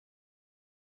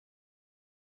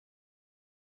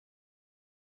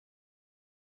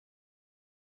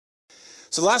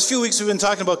So the last few weeks we've been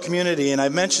talking about community, and I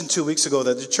mentioned 2 weeks ago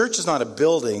that the church is not a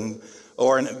building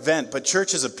or an event, but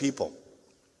church is a people.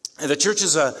 And the church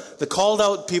is the called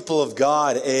out people of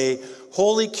God, a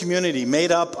holy community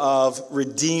made up of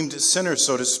redeemed sinners,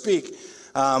 so to speak.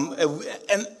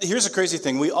 And here's the crazy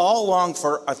thing. We all long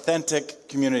for authentic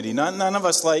community. None of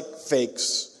us like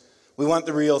fakes. We want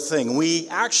the real thing. We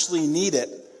actually need it.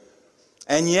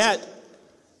 And yet,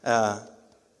 a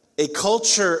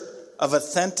culture of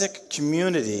authentic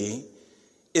community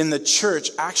in the church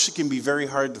actually can be very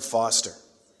hard to foster.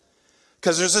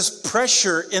 Because there's this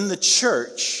pressure in the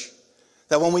church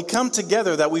that when we come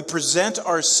together, that we present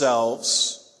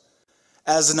ourselves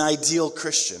as an ideal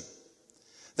Christian.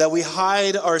 That we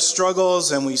hide our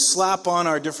struggles and we slap on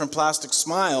our different plastic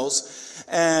smiles,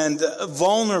 and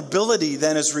vulnerability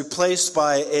then is replaced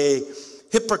by a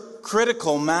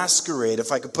hypocritical masquerade,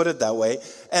 if I could put it that way,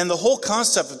 and the whole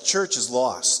concept of church is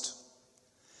lost.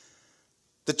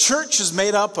 The church is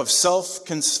made up of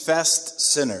self-confessed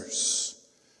sinners.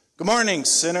 Good morning,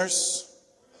 sinners,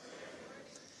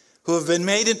 who have been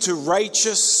made into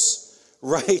righteousness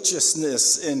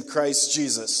in Christ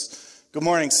Jesus. Good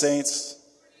morning, saints.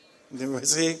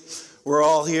 See, we're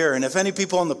all here. And if any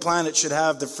people on the planet should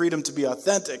have the freedom to be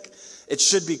authentic, it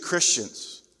should be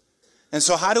Christians. And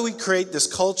so how do we create this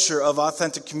culture of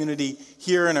authentic community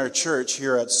here in our church,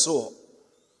 here at Soul?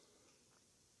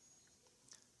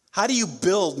 How do you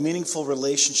build meaningful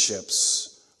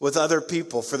relationships with other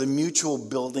people for the mutual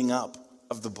building up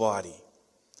of the body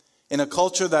in a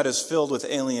culture that is filled with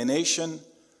alienation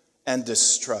and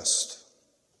distrust?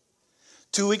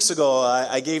 2 weeks ago,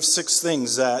 I gave 6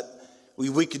 things that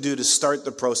we could do to start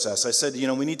the process. I said,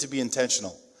 we need to be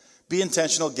intentional. Be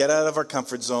intentional, get out of our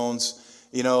comfort zones.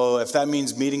 If that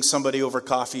means meeting somebody over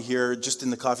coffee here, just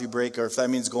in the coffee break, or if that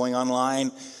means going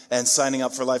online and signing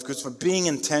up for life groups, but being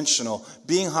intentional,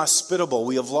 being hospitable.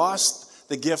 We have lost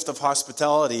the gift of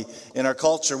hospitality in our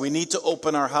culture. We need to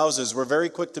open our houses. We're very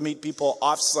quick to meet people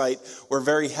off-site. We're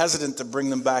very hesitant to bring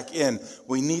them back in.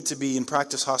 We need to be in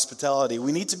practice hospitality.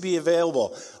 We need to be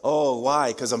available. Oh,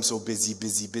 why? Because I'm so busy.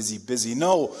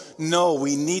 No,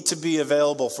 we need to be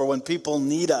available for when people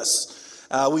need us.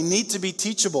 We need to be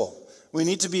teachable. We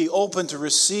need to be open to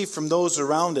receive from those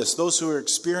around us, those who are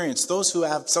experienced, those who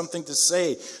have something to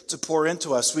say, to pour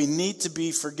into us. We need to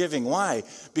be forgiving. Why?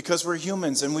 Because we're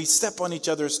humans and we step on each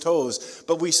other's toes,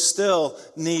 but we still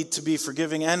need to be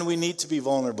forgiving, and we need to be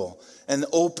vulnerable and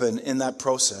open in that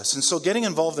process. And so getting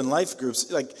involved in life groups,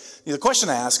 the question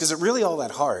I ask, is it really all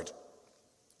that hard?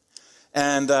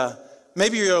 And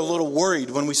maybe you're a little worried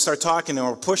when we start talking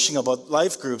or pushing about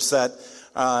life groups that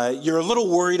you're a little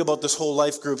worried about this whole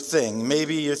life group thing.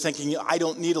 Maybe you're thinking, I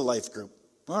don't need a life group.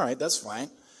 All right, that's fine.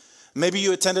 Maybe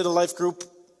you attended a life group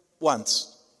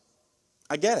once.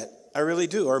 I get it. I really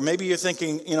do. Or maybe you're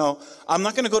thinking, I'm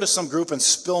not going to go to some group and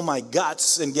spill my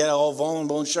guts and get all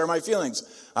vulnerable and share my feelings.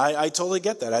 I totally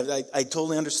get that. I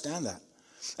totally understand that.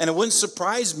 And it wouldn't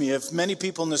surprise me if many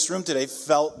people in this room today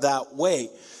felt that way.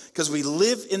 Because we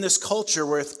live in this culture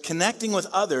where connecting with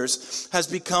others has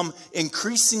become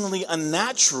increasingly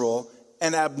unnatural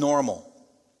and abnormal.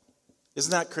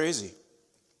 Isn't that crazy?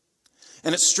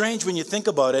 And it's strange when you think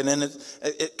about it, and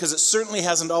because it certainly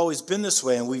hasn't always been this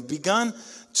way. And we've begun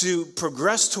to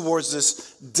progress towards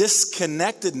this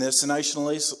disconnectedness and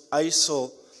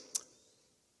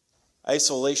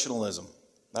isolationism.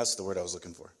 That's the word I was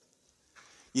looking for.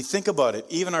 You think about it,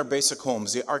 even our basic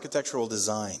homes, the architectural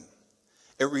design,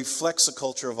 it reflects a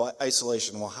culture of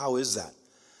isolation. Well, how is that?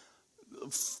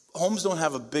 Homes don't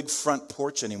have a big front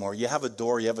porch anymore. You have a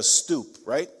door, you have a stoop,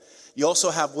 right? You also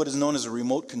have what is known as a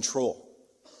remote control.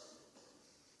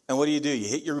 And what do? You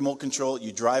hit your remote control,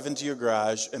 you drive into your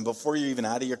garage, and before you're even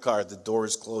out of your car, the door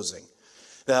is closing.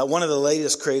 One of the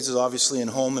latest crazes, obviously, in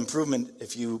home improvement,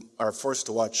 if you are forced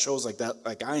to watch shows like that,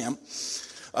 like I am,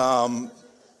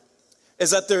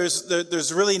 is that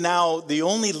there's really now the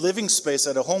only living space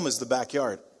at a home is the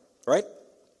backyard, right?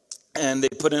 And they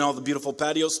put in all the beautiful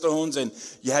patio stones, and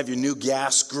you have your new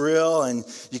gas grill, and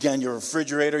you can have your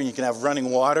refrigerator, and you can have running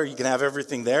water, you can have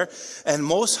everything there. And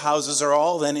most houses are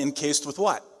all then encased with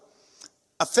what?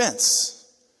 A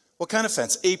fence. What kind of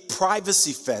fence? A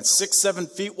privacy fence,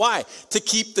 6-7 feet. Why? To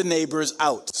keep the neighbors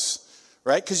out,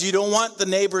 right? Because you don't want the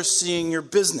neighbors seeing your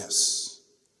business.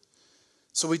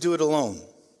 So we do it alone.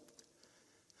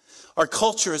 Our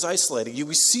culture is isolating.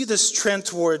 We see this trend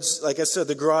towards, like I said,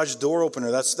 the garage door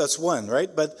opener. That's one, right?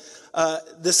 But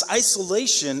this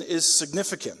isolation is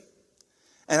significant.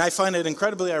 And I find it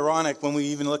incredibly ironic when we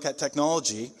even look at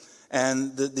technology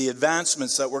and the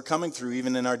advancements that we're coming through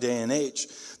even in our day and age.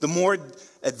 The more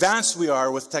advanced we are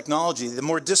with technology, the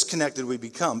more disconnected we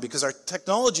become, because our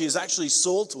technology is actually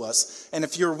sold to us. And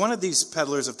if you're one of these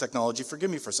peddlers of technology,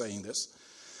 forgive me for saying this,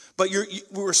 but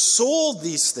we're sold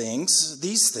these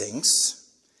things,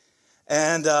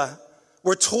 and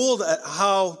we're told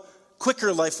how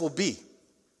quicker life will be,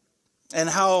 and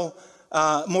how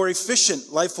more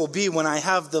efficient life will be when I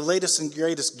have the latest and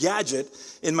greatest gadget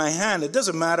in my hand. It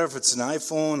doesn't matter if it's an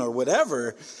iPhone or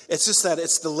whatever. It's just that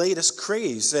it's the latest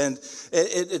craze. And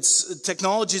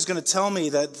technology is going to tell me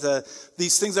that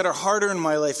these things that are harder in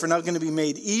my life are now going to be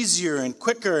made easier and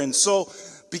quicker. And so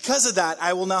because of that,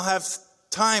 I will now have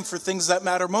time for things that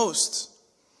matter most,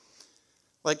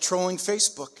 like trolling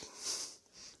Facebook,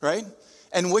 right?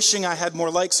 And wishing I had more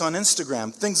likes on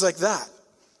Instagram, things like that.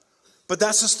 But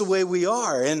that's just the way we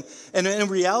are. And in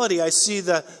reality, I see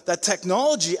that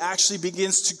technology actually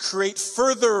begins to create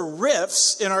further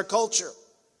rifts in our culture,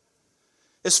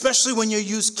 especially when you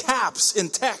use caps in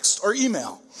text or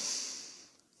email.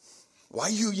 Why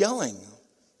are you yelling?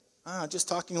 Just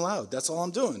talking loud. That's all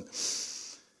I'm doing.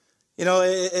 You know,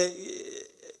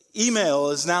 email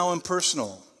is now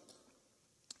impersonal.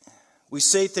 We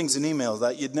say things in email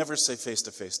that you'd never say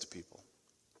face-to-face to people.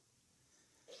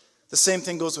 The same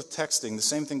thing goes with texting. The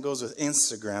same thing goes with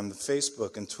Instagram, the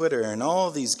Facebook, and Twitter, and all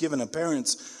of these given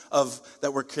appearance of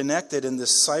that we're connected in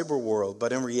this cyber world.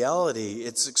 But in reality,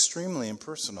 it's extremely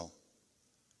impersonal.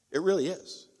 It really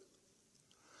is.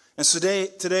 And so today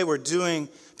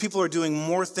people are doing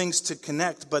more things to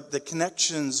connect, but the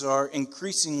connections are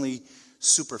increasingly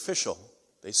superficial.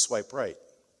 They swipe right.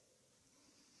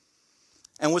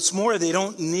 And what's more, they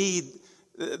don't need,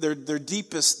 their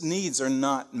deepest needs are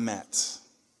not met.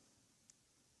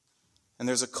 And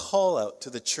there's a call out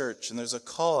to the church, and there's a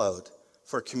call out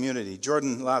for community.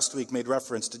 Jordan last week made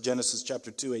reference to Genesis chapter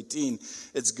 2:18.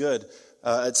 It's good.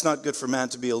 It's not good for man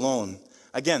to be alone.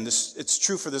 Again, it's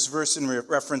true for this verse in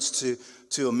reference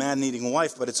to a man needing a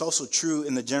wife, but it's also true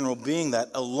in the general being that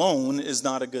alone is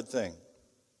not a good thing.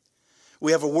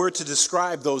 We have a word to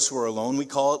describe those who are alone. We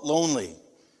call it lonely.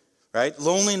 Right?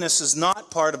 Loneliness is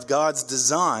not part of God's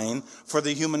design for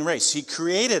the human race. He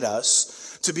created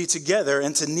us to be together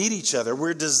and to need each other.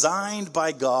 We're designed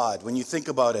by God, when you think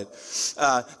about it,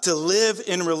 to live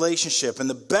in relationship. And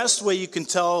the best way you can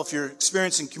tell if you're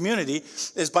experiencing community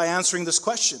is by answering this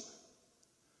question.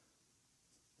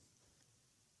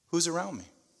 Who's around me?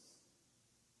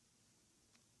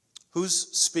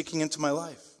 Who's speaking into my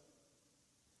life?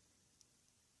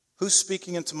 Who's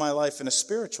speaking into my life in a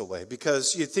spiritual way?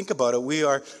 Because you think about it, we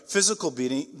are physical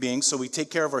beings, so we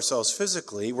take care of ourselves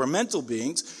physically. We're mental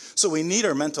beings, so we need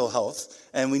our mental health,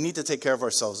 and we need to take care of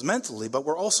ourselves mentally, but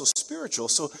we're also spiritual.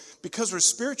 So because we're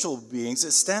spiritual beings,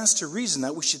 it stands to reason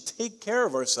that we should take care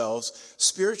of ourselves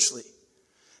spiritually.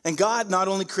 And God not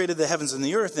only created the heavens and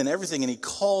the earth and everything, and he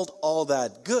called all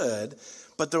that good,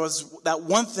 but there was that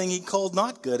one thing he called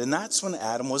not good, and that's when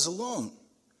Adam was alone.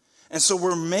 And so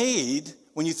we're made,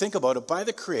 when you think about it, by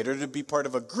the Creator to be part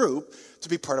of a group, to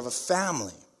be part of a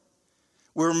family.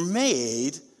 We're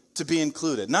made to be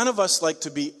included. None of us like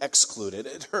to be excluded.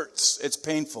 It hurts. It's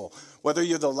painful. Whether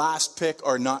you're the last pick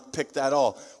or not picked at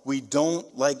all, we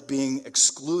don't like being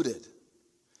excluded.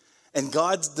 And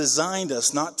God's designed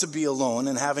us not to be alone,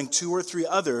 and having 2 or 3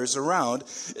 others around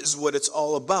is what it's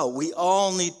all about. We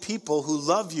all need people who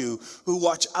love you, who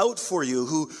watch out for you,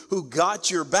 who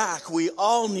got your back. We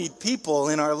all need people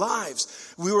in our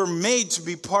lives. We were made to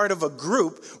be part of a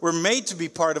group. We're made to be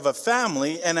part of a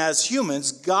family. And as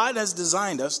humans, God has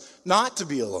designed us not to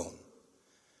be alone.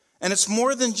 And it's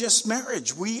more than just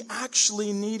marriage. We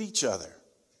actually need each other.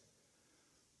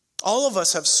 All of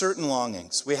us have certain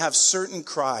longings. We have certain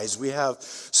cries. We have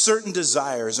certain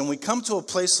desires. And we come to a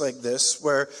place like this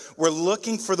where we're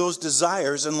looking for those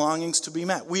desires and longings to be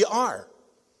met. We are.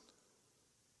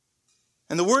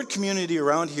 And the word community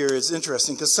around here is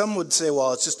interesting because some would say,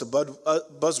 well, it's just a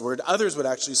buzzword. Others would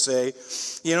actually say,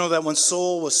 you know, that when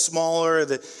Seoul was smaller,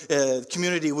 the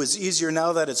community was easier.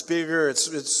 Now that it's bigger,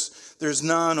 there's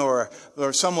none, or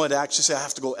some would actually say I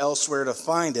have to go elsewhere to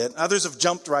find it. Others have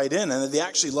jumped right in, and they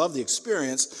actually love the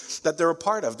experience that they're a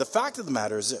part of. The fact of the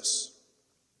matter is this.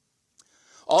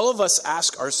 All of us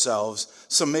ask ourselves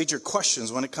some major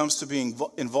questions when it comes to being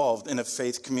involved in a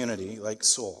faith community like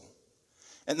Seoul.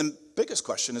 And the biggest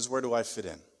question is, where do I fit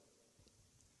in?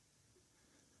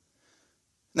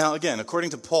 Now, again, according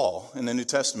to Paul in the New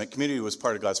Testament, community was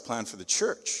part of God's plan for the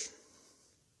church.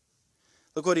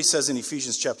 Look what he says in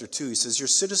Ephesians chapter 2. He says, you're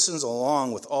citizens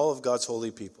along with all of God's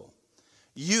holy people.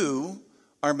 You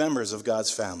are members of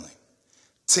God's family.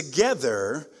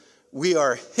 Together, we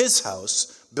are his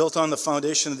house, built on the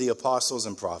foundation of the apostles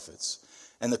and prophets.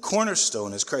 And the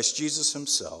cornerstone is Christ Jesus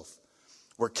himself.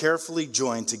 We're carefully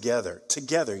joined together.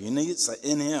 You need it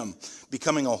in him,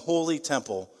 becoming a holy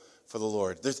temple for the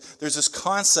Lord. There's this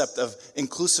concept of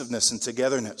inclusiveness and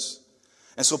togetherness.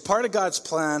 And so part of God's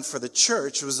plan for the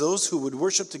church was those who would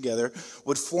worship together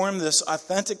would form this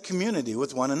authentic community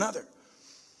with one another.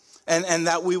 And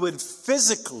that we would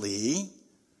physically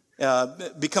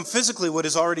become physically what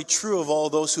is already true of all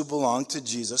those who belong to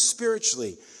Jesus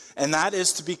spiritually. And that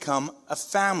is to become a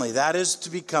family. That is to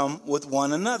become with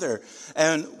one another.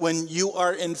 And when you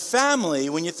are in family,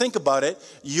 when you think about it,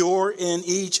 you're in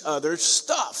each other's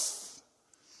stuff.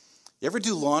 You ever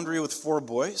do laundry with 4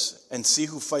 boys and see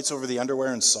who fights over the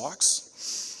underwear and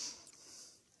socks?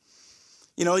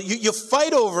 You know, you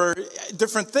fight over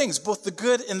different things, both the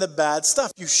good and the bad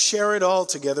stuff. You share it all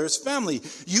together as family.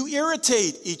 You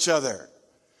irritate each other.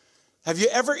 Have you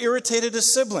ever irritated a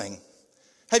sibling?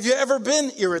 Have you ever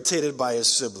been irritated by a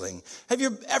sibling? Have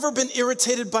you ever been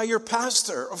irritated by your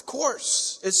pastor? Of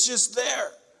course. It's just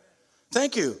there.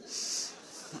 Thank you.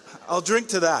 I'll drink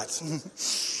to that.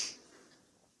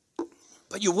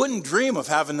 But you wouldn't dream of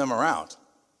having them around.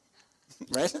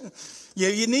 Right?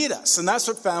 You need us. And that's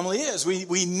what family is.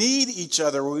 We need each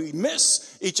other. We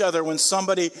miss each other when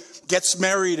somebody gets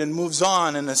married and moves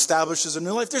on and establishes a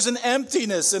new life. There's an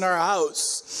emptiness in our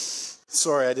house.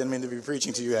 Sorry, I didn't mean to be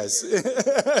preaching to you guys.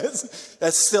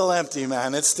 That's still empty,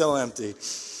 man. It's still empty.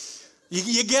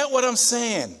 You get what I'm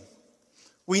saying?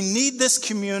 We need this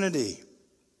community.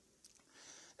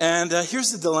 And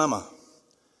here's the dilemma.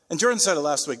 And Jordan said it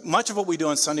last week. Much of what we do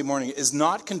on Sunday morning is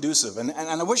not conducive. And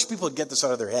I wish people would get this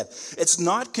out of their head. It's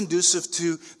not conducive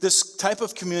to this type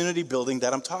of community building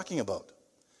that I'm talking about.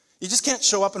 You just can't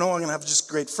show up and, I'm going to have just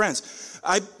great friends.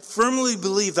 I firmly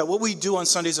believe that what we do on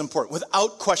Sunday is important,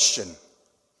 without question.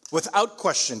 Without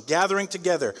question, gathering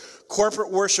together. Corporate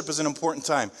worship is an important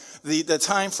time. The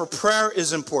time for prayer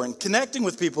is important. Connecting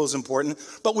with people is important.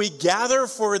 But we gather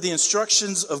for the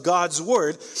instructions of God's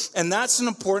word, and that's an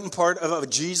important part of a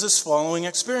Jesus-following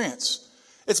experience.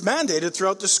 It's mandated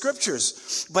throughout the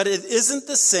scriptures, but it isn't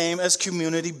the same as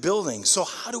community building. So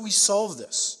how do we solve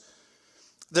this?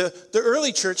 The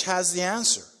early church has the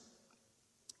answer.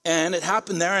 And it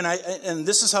happened there, and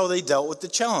this is how they dealt with the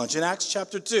challenge. In Acts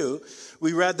chapter 2,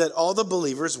 we read that all the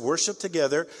believers worshiped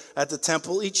together at the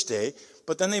temple each day,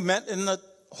 but then they met in the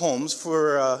homes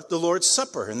for the Lord's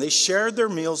Supper, and they shared their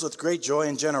meals with great joy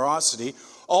and generosity,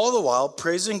 all the while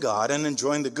praising God and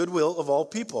enjoying the goodwill of all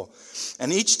people.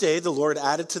 And each day the Lord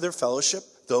added to their fellowship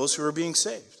those who were being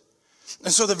saved.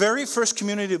 And so the very first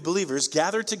community of believers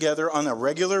gathered together on a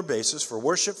regular basis for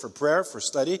worship, for prayer, for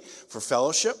study, for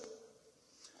fellowship.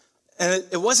 And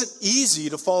it wasn't easy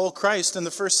to follow Christ in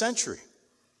the first century.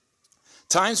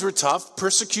 Times were tough.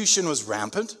 Persecution was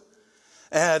rampant.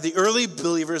 The early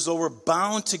believers, though, were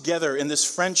bound together in this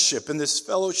friendship, in this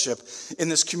fellowship, in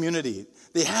this community.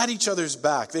 They had each other's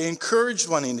back. They encouraged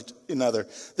one another.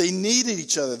 They needed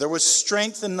each other. There was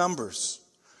strength in numbers.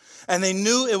 And they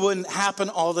knew it wouldn't happen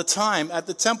all the time at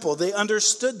the temple. They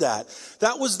understood that.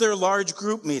 That was their large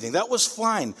group meeting. That was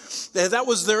fine. That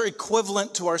was their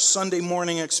equivalent to our Sunday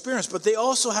morning experience. But they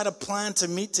also had a plan to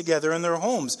meet together in their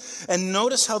homes. And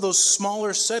notice how those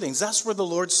smaller settings, that's where the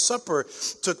Lord's Supper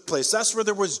took place. That's where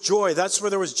there was joy. That's where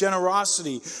there was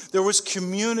generosity. There was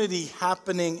community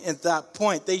happening at that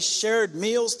point. They shared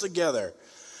meals together.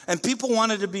 And people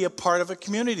wanted to be a part of a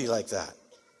community like that.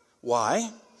 Why?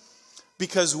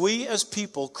 Because we as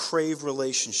people crave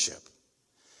relationship.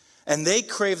 And they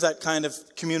crave that kind of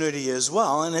community as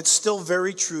well. And it's still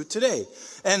very true today.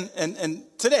 And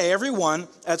today, everyone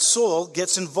at Soul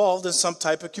gets involved in some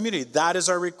type of community. That is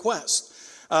our request.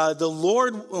 The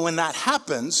Lord, when that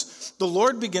happens, the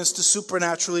Lord begins to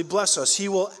supernaturally bless us. He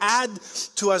will add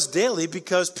to us daily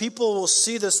because people will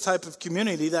see this type of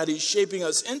community that He's shaping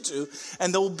us into,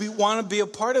 and they'll want to be a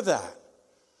part of that.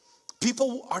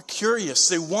 People are curious.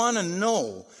 They want to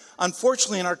know.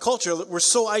 Unfortunately, in our culture, we're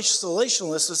so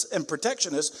isolationist and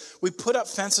protectionist, we put up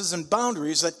fences and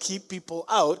boundaries that keep people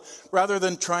out rather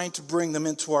than trying to bring them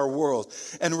into our world.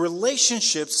 And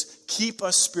relationships keep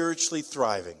us spiritually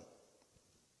thriving.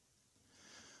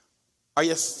 Are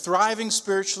you thriving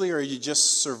spiritually, or are you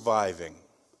just surviving?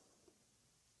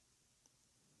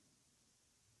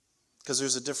 Because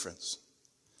there's a difference.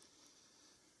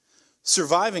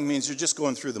 Surviving means you're just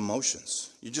going through the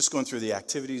motions. You're just going through the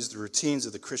activities, the routines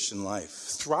of the Christian life.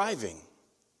 Thriving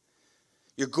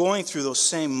You're going through those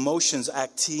same motions,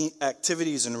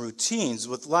 activities, and routines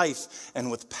with life and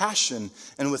with passion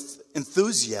and with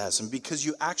enthusiasm because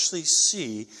you actually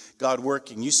see God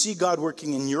working. You see God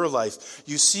working in your life.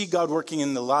 You see God working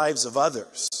in the lives of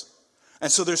others.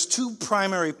 And so there's two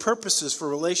primary purposes for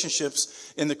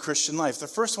relationships in the Christian life. The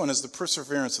first one is the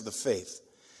perseverance of the faith.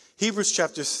 Hebrews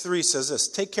chapter 3 says this,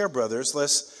 "Take care, brothers,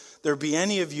 lest there be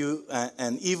any of you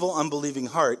an evil, unbelieving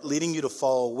heart leading you to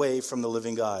fall away from the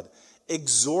living God.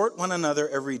 Exhort one another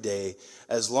every day,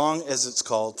 as long as it's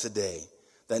called today,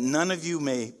 that none of you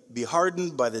may be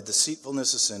hardened by the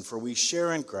deceitfulness of sin, for we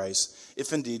share in Christ,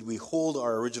 if indeed we hold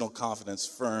our original confidence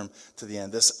firm to the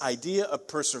end." This idea of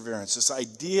perseverance, this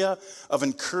idea of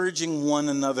encouraging one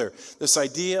another, this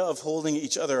idea of holding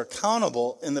each other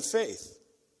accountable in the faith.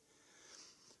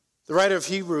 The writer of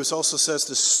Hebrews also says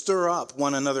to stir up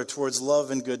one another towards love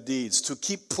and good deeds, to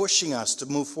keep pushing us to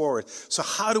move forward. So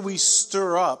how do we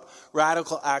stir up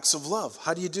radical acts of love?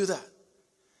 How do you do that?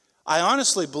 I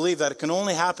honestly believe that it can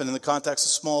only happen in the context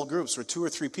of small groups where 2 or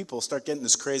 3 people start getting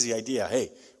this crazy idea,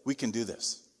 hey, we can do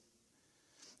this.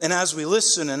 And as we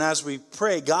listen and as we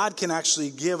pray, God can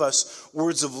actually give us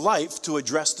words of life to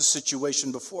address the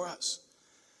situation before us.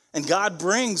 And God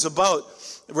brings about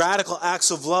radical acts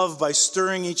of love by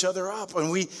stirring each other up. And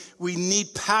we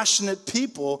need passionate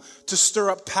people to stir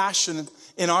up passion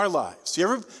in our lives. You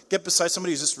ever get beside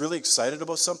somebody who's just really excited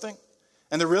about something?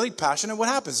 And they're really passionate? What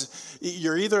happens?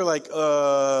 You're either like,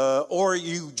 or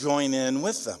you join in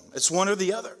with them. It's one or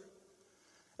the other.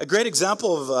 A great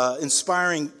example of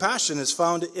inspiring passion is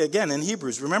found, again, in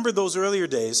Hebrews. Remember those earlier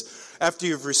days after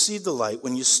you've received the light,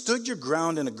 when you stood your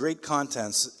ground in a great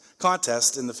contest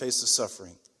in the face of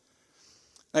suffering.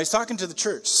 Now he's talking to the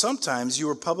church. Sometimes you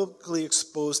were publicly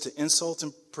exposed to insult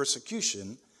and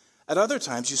persecution. At other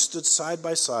times you stood side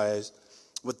by side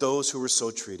with those who were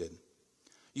so treated.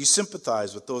 You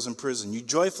sympathized with those in prison. You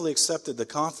joyfully accepted the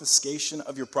confiscation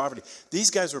of your property.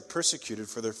 These guys were persecuted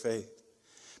for their faith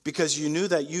because you knew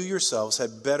that you yourselves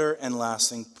had better and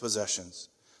lasting possessions.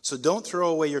 So don't throw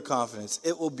away your confidence.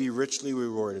 It will be richly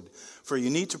rewarded. For you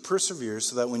need to persevere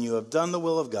so that when you have done the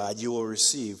will of God, you will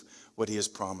receive what he has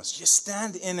promised. You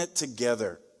stand in it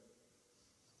together.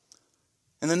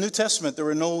 In the New Testament, there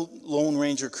were no Lone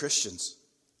Ranger Christians.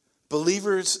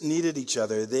 Believers needed each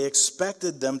other. They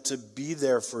expected them to be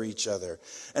there for each other.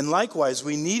 And likewise,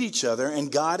 we need each other,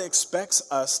 and God expects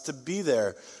us to be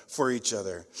there for each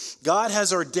other. God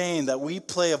has ordained that we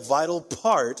play a vital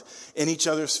part in each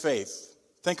other's faith.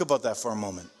 Think about that for a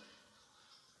moment.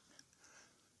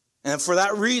 And for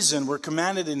that reason, we're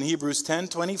commanded in Hebrews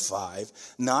 10:25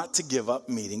 not to give up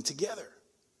meeting together.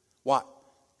 What?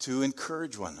 To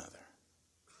encourage one another.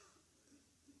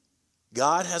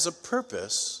 God has a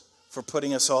purpose for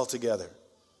putting us all together.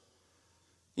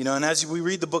 You know, and as we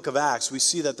read the book of Acts, we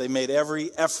see that they made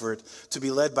every effort to be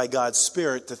led by God's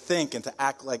Spirit, to think and to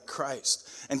act like Christ.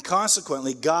 And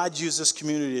consequently, God used this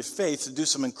community of faith to do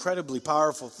some incredibly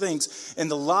powerful things in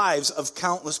the lives of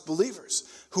countless believers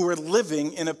who were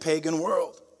living in a pagan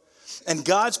world. And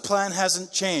God's plan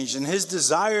hasn't changed, and his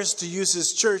desires to use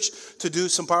his church to do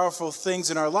some powerful things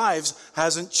in our lives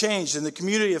hasn't changed. And the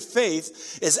community of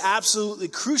faith is absolutely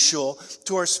crucial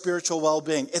to our spiritual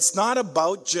well-being. It's not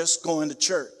about just going to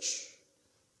church.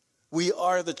 We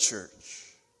are the church.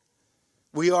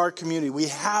 We are community. We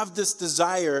have this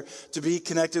desire to be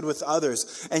connected with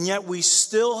others, and yet we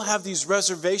still have these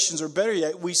reservations, or better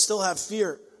yet, we still have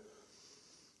fear.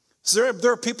 So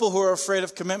there are people who are afraid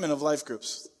of commitment of life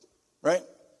groups. Right?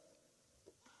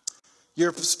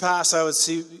 Years past, I would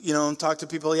see, and talk to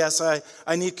people, yes,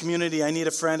 I need community, I need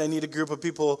a friend, I need a group of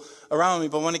people around me.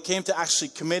 But when it came to actually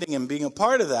committing and being a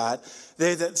part of that,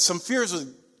 some fears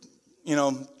would,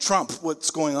 trump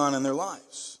what's going on in their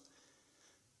lives.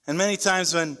 And many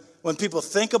times when people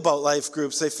think about life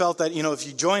groups, they felt that, if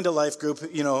you joined a life group,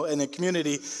 in a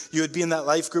community, you would be in that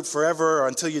life group forever or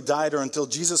until you died or until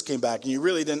Jesus came back, and you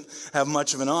really didn't have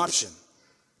much of an option.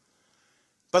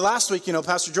 But last week,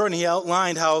 Pastor Jordan, he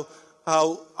outlined how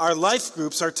our life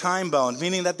groups are time-bound,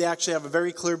 meaning that they actually have a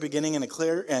very clear beginning and a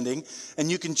clear ending, and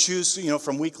you can choose,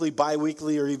 from weekly,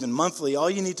 bi-weekly, or even monthly. All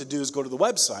you need to do is go to the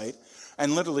website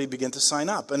and literally begin to sign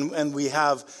up. And we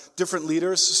have different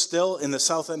leaders still in the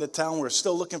south end of town. We're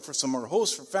still looking for some more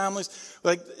hosts for families.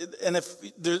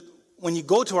 When you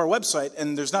go to our website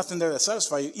and there's nothing there that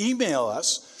satisfies you, email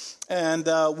us, and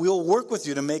we'll work with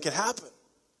you to make it happen.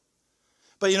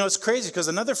 But it's crazy because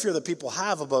another fear that people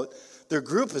have about their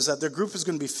group is that their group is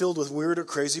going to be filled with weird or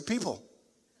crazy people.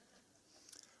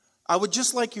 I would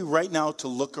just like you right now to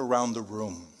look around the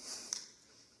room.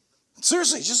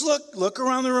 Seriously, just look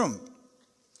around the room.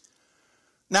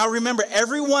 Now remember,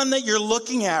 everyone that you're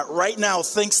looking at right now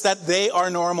thinks that they are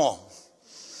normal.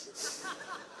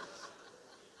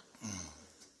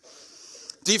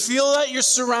 Do you feel that you're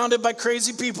surrounded by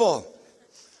crazy people?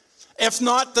 If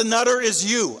not, the nutter is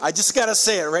you. I just got to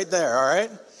say it right there, all right?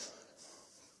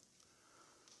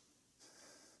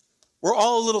 We're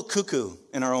all a little cuckoo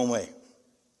in our own way.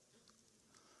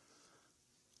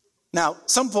 Now,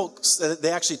 some folks, they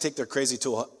actually take their crazy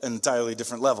to an entirely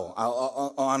different level.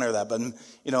 I'll honor that, but,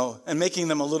 and making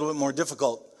them a little bit more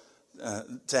difficult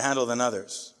to handle than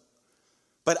others.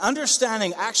 But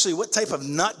understanding actually what type of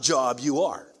nut job you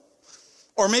are,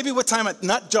 or maybe what type of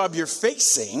nut job you're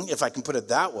facing, if I can put it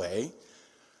that way,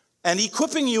 and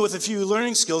equipping you with a few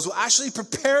learning skills will actually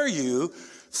prepare you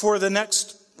for the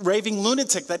next raving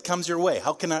lunatic that comes your way.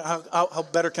 How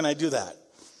better can I do that?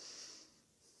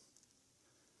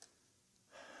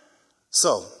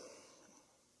 So,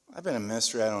 I've been in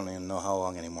ministry, I don't even know how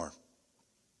long anymore.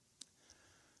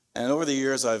 And over the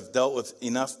years, I've dealt with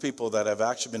enough people that I've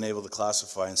actually been able to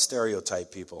classify and stereotype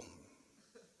people.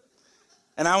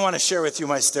 And I want to share with you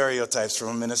my stereotypes from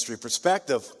a ministry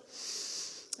perspective.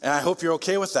 And I hope you're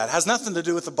okay with that. It has nothing to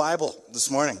do with the Bible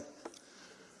this morning.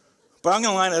 But I'm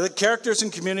going to line it. The characters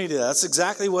and community, that's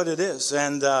exactly what it is.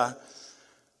 And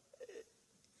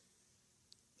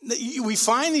we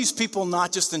find these people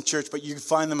not just in church, but you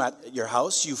find them at your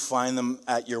house, you find them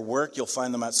at your work, you'll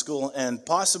find them at school, and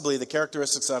possibly the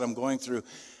characteristics that I'm going through.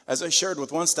 As I shared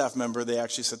with one staff member, they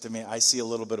actually said to me, I see a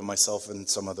little bit of myself in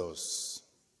some of those.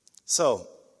 So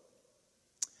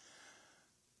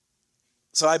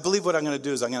I believe what I'm going to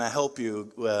do is I'm going to help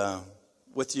you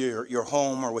with your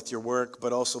home or with your work,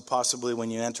 but also possibly when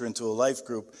you enter into a life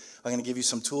group, I'm going to give you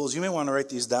some tools. You may want to write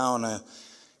these down,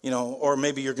 or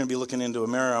maybe you're going to be looking into a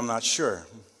mirror, I'm not sure.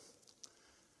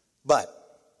 But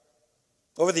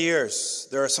over the years,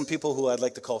 there are some people who I'd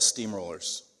like to call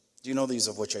steamrollers. Do you know these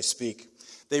of which I speak?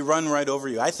 They run right over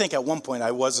you. I think at one point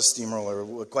I was a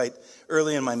steamroller quite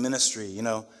early in my ministry,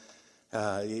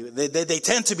 They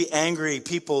tend to be angry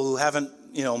people who haven't,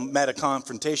 met a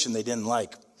confrontation they didn't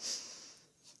like.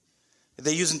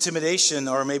 They use intimidation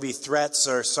or maybe threats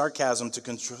or sarcasm to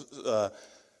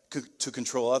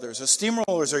control others. So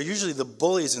steamrollers are usually the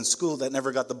bullies in school that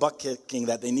never got the butt kicking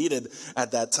that they needed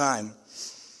at that time.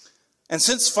 And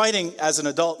since fighting as an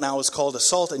adult now is called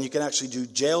assault and you can actually do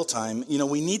jail time,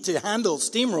 we need to handle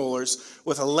steamrollers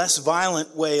with a less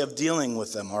violent way of dealing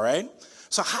with them, all right?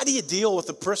 So how do you deal with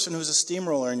a person who's a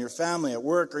steamroller in your family, at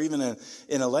work, or even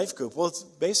in a life group? Well, it's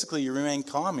basically you remain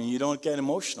calm and you don't get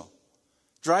emotional.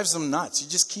 Drives them nuts. You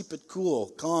just keep it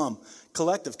cool, calm,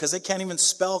 collective, because they can't even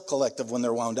spell collective when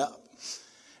they're wound up.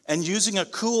 And using a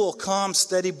cool, calm,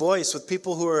 steady voice with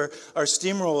people who are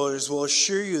steamrollers will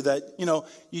assure you that,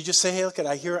 you just say, hey, look,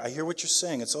 I hear what you're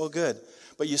saying. It's all good.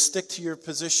 But you stick to your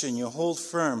position, you hold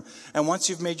firm, and once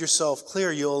you've made yourself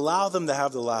clear, you allow them to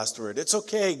have the last word. It's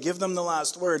okay, give them the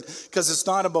last word, because it's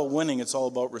not about winning, it's all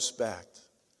about respect.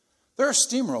 There are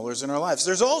steamrollers in our lives.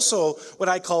 There's also what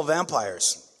I call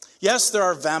vampires. Yes, there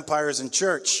are vampires in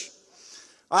church.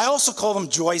 I also call them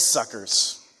joy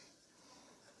suckers.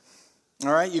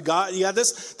 All right, you got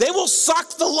this? They will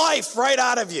suck the life right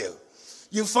out of you.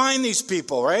 You find these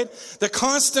people, right? They're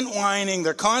constant whining,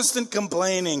 they're constant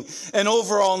complaining, and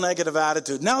overall negative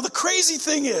attitude. Now, the crazy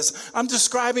thing is, I'm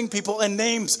describing people and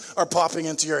names are popping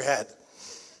into your head,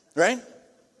 right?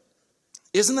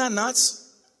 Isn't that nuts?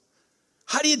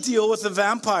 How do you deal with a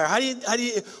vampire?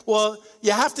 Well,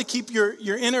 you have to keep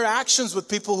your interactions with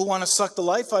people who want to suck the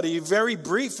life out of you very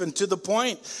brief and to the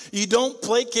point. You don't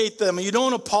placate them. You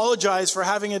don't apologize for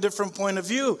having a different point of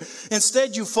view.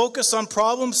 Instead, you focus on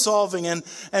problem solving and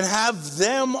have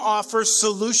them offer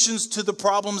solutions to the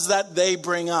problems that they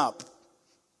bring up.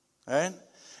 Right?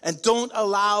 And don't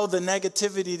allow the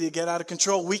negativity to get out of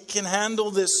control. We can handle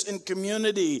this in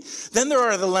community. Then there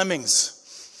are the lemmings.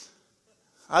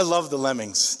 I love the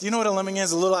lemmings. Do you know what a lemming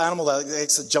is? A little animal that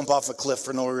likes to jump off a cliff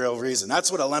for no real reason.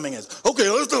 That's what a lemming is. Okay,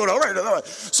 let's do it. All right.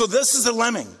 So this is a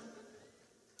lemming.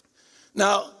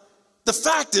 Now, the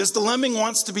fact is the lemming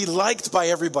wants to be liked by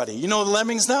everybody. You know the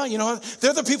lemmings now?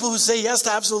 They're the people who say yes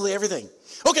to absolutely everything.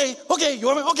 Okay, you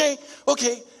want me?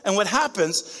 Okay. And what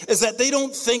happens is that they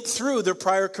don't think through their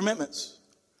prior commitments.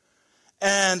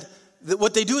 And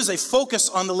what they do is they focus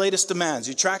on the latest demands.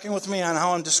 You tracking with me on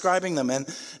how I'm describing them?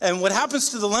 And what happens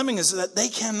to the lemming is that they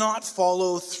cannot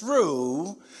follow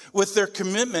through with their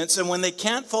commitments. And when they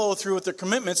can't follow through with their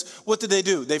commitments, what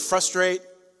do? They frustrate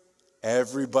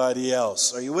everybody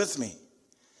else. Are you with me?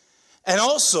 And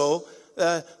also,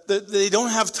 they don't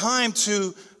have time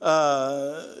to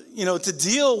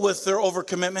deal with their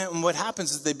overcommitment. And what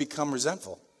happens is they become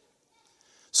resentful.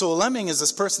 So a lemming is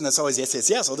this person that's always,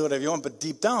 yes, I'll do whatever you want, but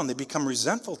deep down they become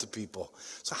resentful to people.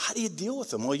 So how do you deal with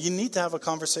them? Well, you need to have a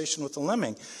conversation with the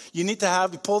lemming. You need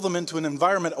to pull them into an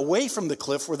environment away from the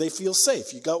cliff where they feel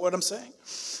safe. You got what I'm saying?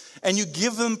 And you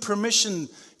give them permission,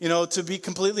 to be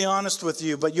completely honest with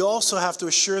you, but you also have to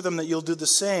assure them that you'll do the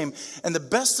same. And the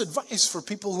best advice for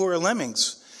people who are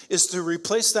lemmings is to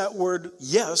replace that word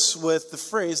yes with the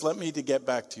phrase, let me to get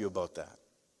back to you about that.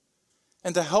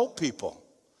 And to help people.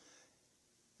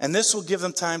 And this will give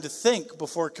them time to think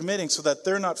before committing so that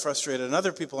they're not frustrated and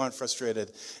other people aren't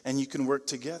frustrated, and you can work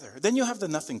together. Then you have the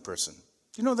nothing person.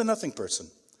 You know the nothing person?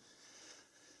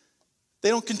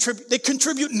 They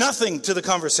contribute nothing to the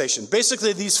conversation.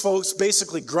 Basically, these folks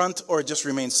grunt or just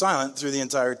remain silent through the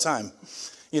entire time.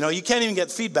 You can't even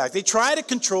get feedback. They try to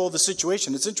control the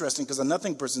situation. It's interesting because a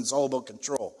nothing person is all about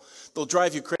control. They'll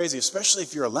drive you crazy, especially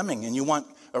if you're a lemming and you want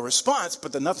a response,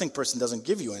 but the nothing person doesn't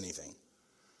give you anything.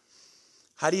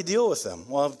 How do you deal with them?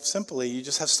 Well, simply, you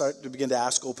just have to begin to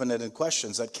ask open-ended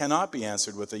questions that cannot be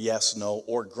answered with a yes, no,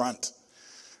 or grunt.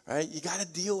 Right? You got to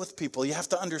deal with people. You have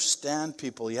to understand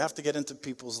people. You have to get into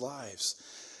people's lives.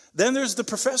 Then there's the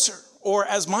professor, or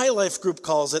as my life group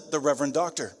calls it, the Reverend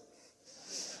Doctor.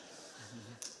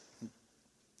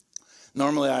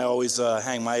 Normally, I always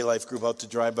hang my life group out to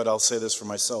dry, but I'll say this for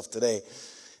myself today.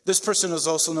 This person is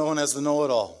also known as the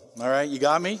know-it-all. All right, you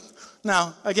got me?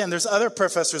 Now, again, there's other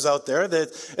professors out there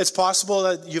that it's possible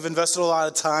that you've invested a lot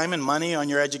of time and money on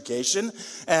your education,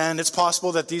 and it's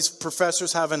possible that these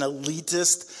professors have an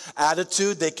elitist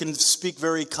attitude. They can speak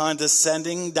very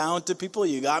condescending down to people.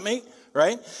 You got me?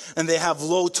 Right? And they have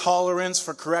low tolerance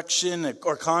for correction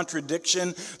or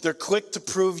contradiction. They're quick to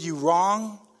prove you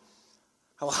wrong.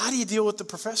 Well, how do you deal with the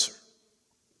professor?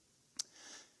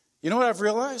 You know what I've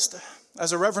realized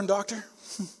as a Reverend Doctor?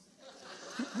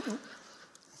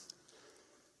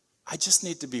 I just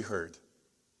need to be heard.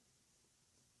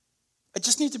 I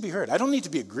just need to be heard. I don't need to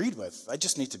be agreed with. I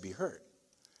just need to be heard.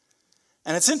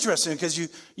 And it's interesting because you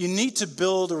need to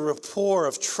build a rapport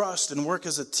of trust and work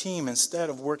as a team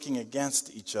instead of working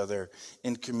against each other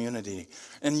in community.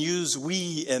 And use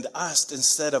we and us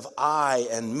instead of I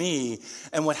and me.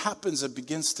 And what happens, it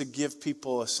begins to give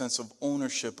people a sense of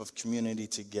ownership of community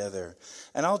together.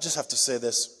 And I'll just have to say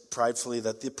this pridefully,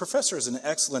 that the professor is an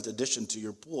excellent addition to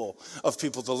your pool of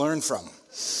people to learn from.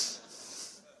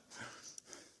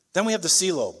 Then we have the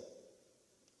CeeLo.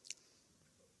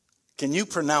 Can you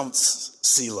pronounce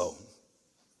CeeLo?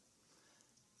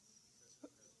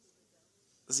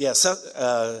 Yeah,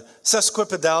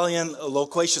 sesquipedalian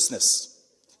loquaciousness.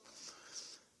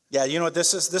 Yeah, you know what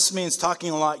this is? This means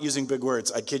talking a lot using big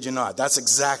words. I kid you not. That's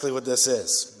exactly what this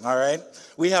is. All right?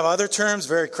 We have other terms,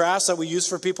 very crass, that we use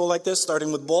for people like this,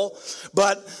 starting with bull.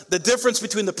 But the difference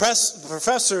between the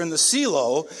professor and the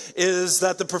CeeLo is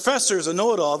that the professor is a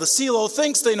know-it-all. The CeeLo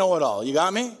thinks they know it all. You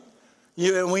got me?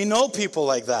 We know people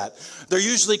like that. They're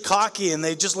usually cocky and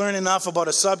they just learn enough about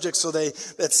a subject so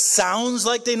it sounds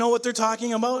like they know what they're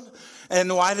talking about.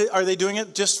 And why are they doing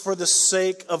it? Just for the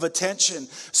sake of attention.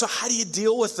 So how do you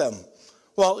deal with them?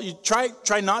 Well, you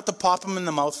try not to pop them in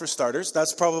the mouth for starters.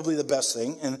 That's probably the best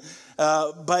thing.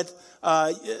 But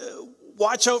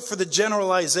watch out for the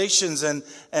generalizations and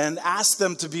ask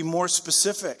them to be more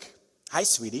specific. Hi,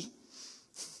 sweetie.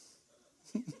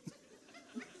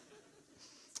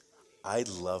 I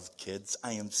love kids.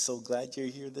 I am so glad you're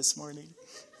here this morning.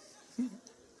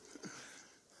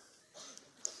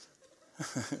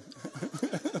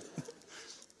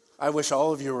 I wish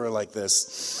all of you were like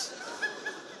this.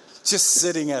 Just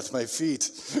sitting at my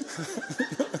feet.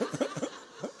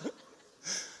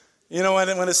 You know, when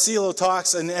a CeeLo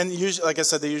talks, and usually, like I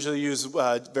said, they usually use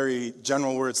very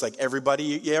general words like everybody.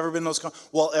 You ever been in those?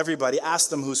 Well, everybody. Ask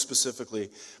them who specifically.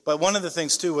 But one of the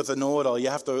things, too, with a know-it-all, you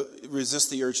have to resist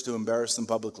the urge to embarrass them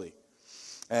publicly.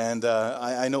 And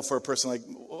I know for a person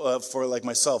like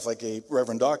myself, like a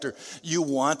Reverend Doctor, you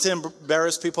want to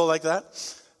embarrass people like that,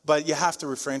 but you have to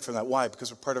refrain from that. Why?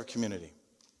 Because we're part of a community.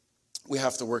 We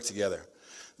have to work together.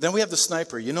 Then we have the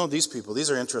sniper. You know these people. These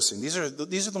are interesting. These are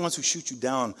the ones who shoot you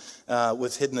down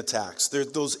with hidden attacks. They're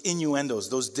those innuendos,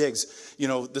 those digs, you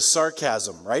know, the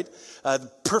sarcasm, right?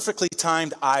 Perfectly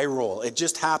timed eye roll. It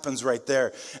just happens right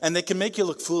there. And they can make you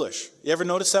look foolish. You ever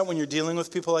notice that when you're dealing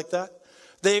with people like that?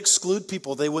 They exclude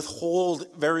people. They withhold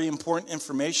very important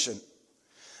information.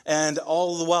 And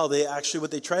all the while,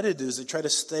 what they try to do is they try to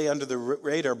stay under the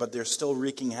radar, but they're still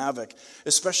wreaking havoc,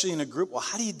 especially in a group. Well,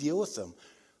 how do you deal with them?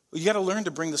 You got to learn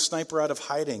to bring the sniper out of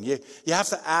hiding. You have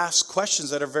to ask questions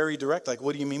that are very direct, like,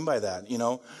 what do you mean by that? You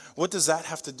know, what does that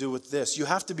have to do with this? You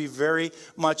have to be very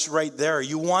much right there.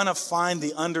 You want to find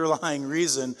the underlying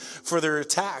reason for their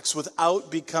attacks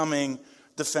without becoming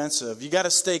defensive. You got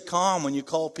to stay calm when you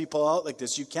call people out like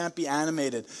this. You can't be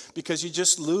animated because you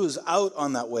just lose out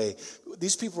on that way.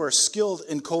 These people are skilled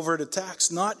in covert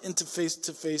attacks, not into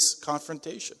face-to-face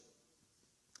confrontation.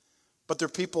 But they're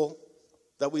people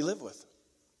that we live with.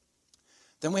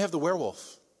 Then we have the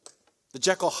werewolf, the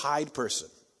Jekyll Hyde person.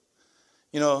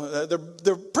 You know,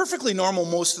 they're perfectly normal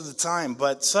most of the time,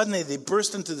 but suddenly they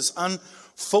burst into this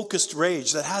unfocused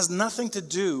rage that has nothing to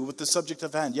do with the subject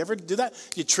of hand. You ever do that?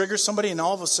 You trigger somebody and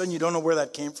all of a sudden you don't know where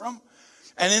that came from?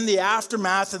 And in the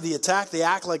aftermath of the attack, they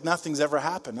act like nothing's ever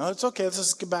happened. No, it's okay, let's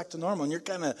just get back to normal. And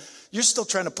you're still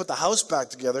trying to put the house back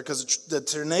together because the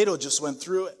tornado just went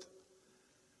through it.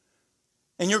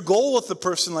 And your goal with a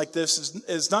person like this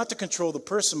is not to control the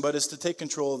person, but is to take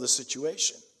control of the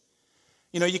situation.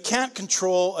 You know, you can't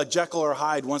control a Jekyll or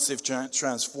Hyde once they've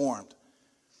transformed.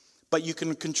 But you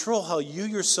can control how you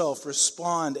yourself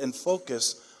respond and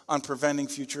focus on preventing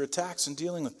future attacks and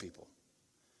dealing with people.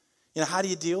 You know, how do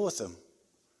you deal with them?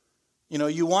 You know,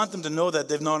 you want them to know that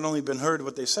they've not only been heard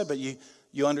what they said, but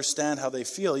you understand how they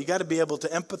feel. You got to be able to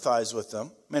empathize with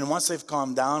them. And once they've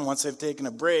calmed down, once they've taken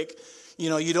a break, you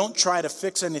know, you don't try to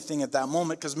fix anything at that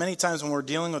moment, because many times when we're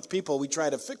dealing with people, we try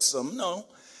to fix them. No.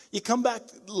 You come back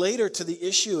later to the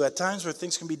issue at times where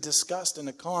things can be discussed in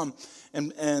a calm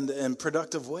and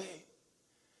productive way.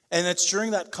 And it's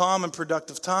during that calm and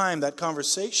productive time, that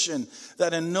conversation,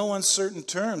 that in no uncertain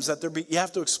terms, that you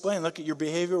have to explain, look, your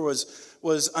behavior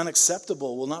was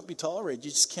unacceptable, will not be tolerated.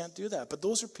 You just can't do that. But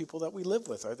those are people that we live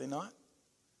with, are they not?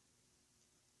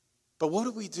 But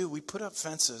what do? We put up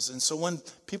fences. And so when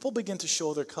people begin to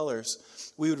show their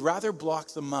colors, we would rather block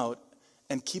them out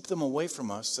and keep them away from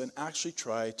us than actually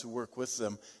try to work with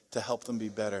them to help them be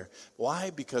better. Why?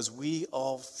 Because we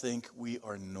all think we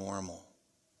are normal.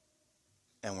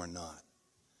 And we're not.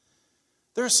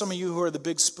 There are some of you who are the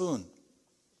big spoon.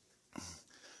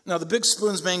 Now, the big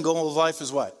spoon's main goal of life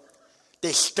is what?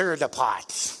 They stir the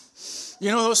pot. You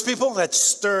know those people that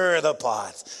stir the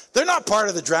pot? They're not part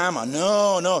of the drama.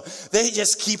 No. They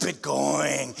just keep it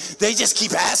going. They just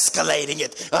keep escalating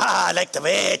it. Like the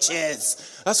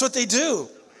witches. That's what they do.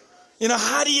 You know,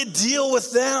 how do you deal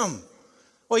with them?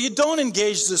 Well, you don't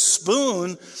engage the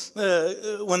spoon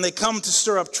when they come to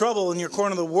stir up trouble in your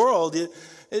corner of the world.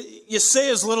 You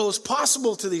say as little as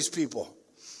possible to these people.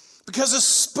 Because a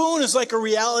spoon is like a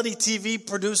reality TV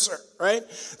producer, right?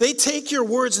 They take your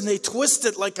words and they twist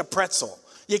it like a pretzel.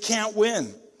 You can't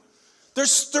win. They're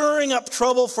stirring up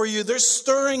trouble for you. They're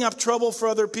stirring up trouble for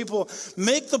other people.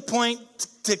 Make the point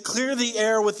to clear the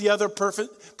air with the other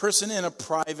person in a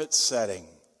private setting.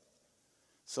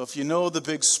 So if you know the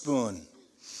big spoon,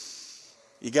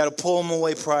 you got to pull them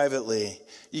away privately.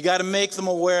 You got to make them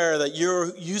aware that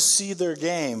you see their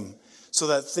game so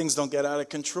that things don't get out of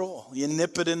control. You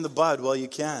nip it in the bud while you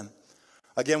can.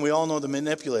 Again, we all know the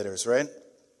manipulators, right?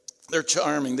 They're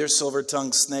charming. They're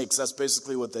silver-tongued snakes. That's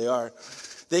basically what they are.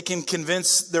 They can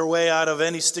convince their way out of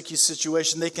any sticky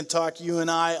situation. They can talk you and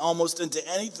I almost into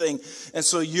anything. And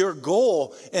so your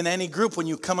goal in any group when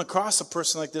you come across a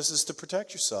person like this is to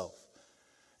protect yourself.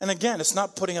 And again, it's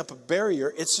not putting up a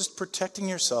barrier, it's just protecting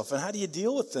yourself. And how do you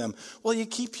deal with them? Well, you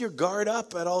keep your guard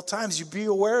up at all times. You be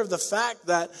aware of the fact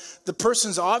that the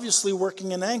person's obviously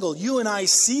working an angle. You and I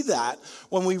see that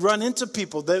when we run into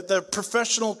people. They're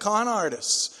professional con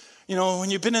artists. You know, when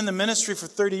you've been in the ministry for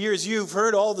 30 years, you've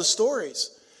heard all the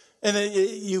stories. And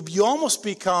you almost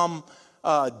become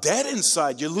dead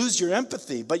inside. You lose your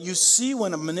empathy, but you see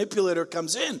when a manipulator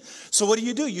comes in. So what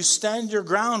do? You stand your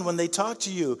ground when they talk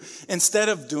to you. Instead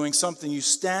of doing something, you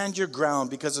stand your ground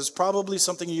because it's probably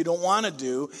something you don't want to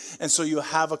do. And so you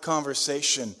have a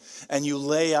conversation and you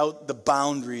lay out the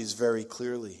boundaries very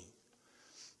clearly.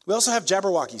 We also have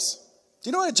Jabberwockies. Do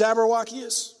you know what a Jabberwocky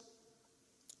is?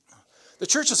 The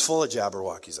church is full of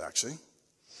Jabberwockies, actually.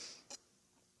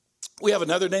 We have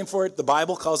another name for it. The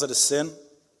Bible calls it a sin.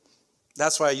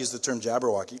 That's why I use the term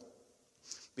Jabberwocky,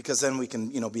 because then we can,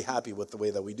 be happy with the way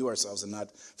that we do ourselves and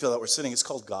not feel that we're sinning. It's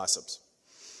called gossips.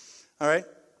 All right?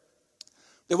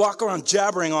 They walk around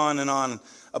jabbering on and on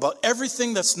about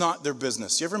everything that's not their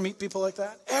business. You ever meet people like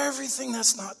that? Everything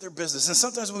that's not their business. And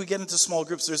sometimes when we get into small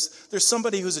groups, there's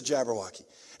somebody who's a Jabberwocky.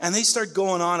 And they start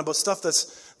going on about stuff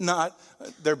that's not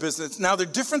their business. Now, they're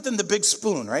different than the big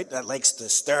spoon, right? That likes to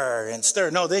stir and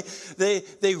stir. No,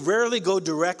 they rarely go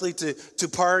directly to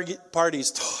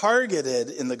parties targeted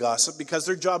in the gossip because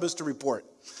their job is to report.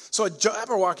 So a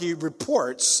Jabberwocky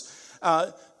reports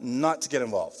not to get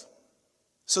involved.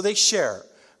 So they share.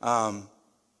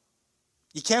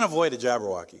 You can't avoid a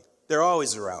Jabberwocky. They're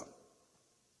always around.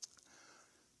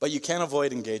 But you can't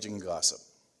avoid engaging in gossip,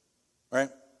 right?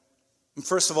 And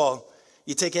first of all,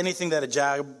 You take anything that a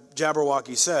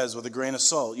Jabberwocky says with a grain of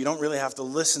salt. You don't really have to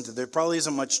listen to it. There probably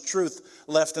isn't much truth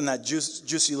left in that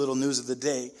juicy little news of the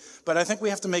day. But I think we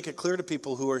have to make it clear to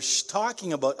people who are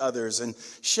talking about others and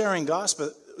sharing gossip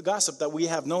that we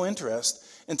have no interest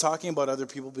in talking about other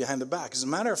people behind their back. As a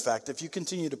matter of fact, if you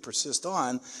continue to persist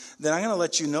on, then I'm going to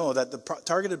let you know that the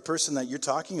targeted person that you're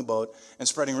talking about and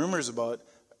spreading rumors about,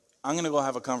 I'm going to go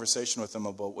have a conversation with them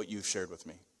about what you've shared with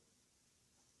me.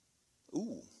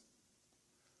 Ooh.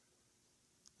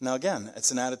 Now again,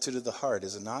 it's an attitude of the heart,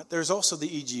 is it not? There's also the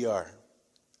EGR.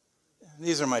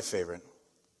 These are my favorite.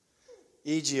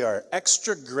 EGR,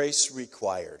 extra grace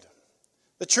required.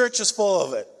 The church is full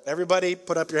of it. Everybody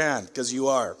put up your hand, because you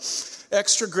are.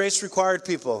 Extra grace required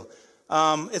people.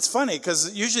 It's funny,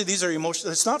 because usually these are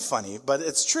emotional. It's not funny, but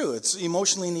it's true. It's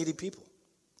emotionally needy people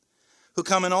who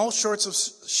come in all sorts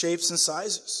of shapes and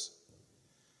sizes.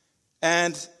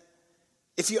 And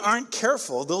if you aren't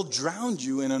careful, they'll drown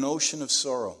you in an ocean of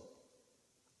sorrow.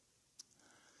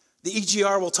 The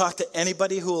EGR will talk to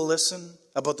anybody who will listen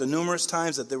about the numerous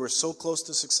times that they were so close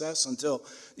to success until,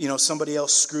 somebody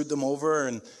else screwed them over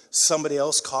and somebody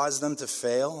else caused them to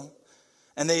fail.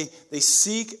 And they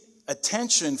seek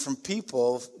attention from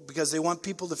people because they want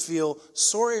people to feel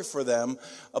sorry for them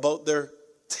about their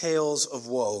tales of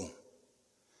woe.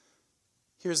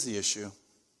 Here's the issue.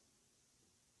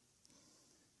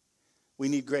 We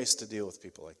need grace to deal with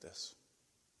people like this.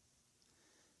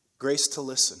 Grace to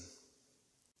listen.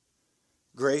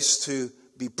 Grace to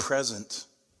be present.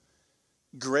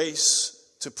 Grace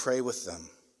to pray with them.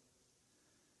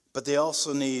 But they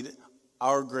also need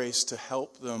our grace to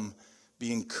help them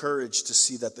be encouraged to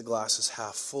see that the glass is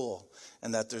half full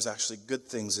and that there's actually good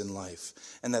things in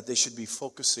life and that they should be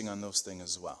focusing on those things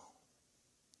as well.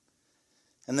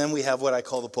 And then we have what I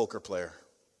call the poker player.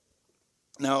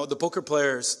 Now, the poker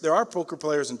players, there are poker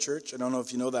players in church. I don't know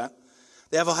if you know that.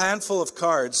 They have a handful of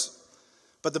cards,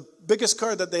 but the biggest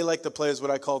card that they like to play is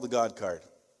what I call the God card.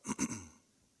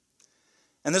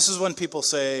 And this is when people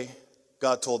say,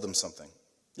 God told them something.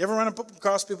 You ever run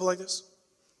across people like this?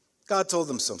 God told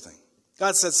them something.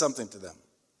 God said something to them.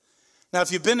 Now,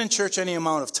 if you've been in church any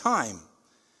amount of time,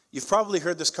 you've probably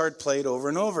heard this card played over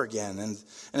and over again. And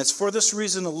it's for this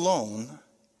reason alone.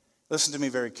 Listen to me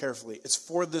very carefully. It's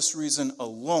for this reason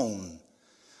alone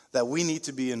that we need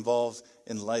to be involved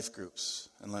in life groups.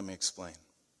 And let me explain.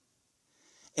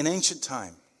 In ancient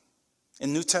time,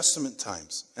 in New Testament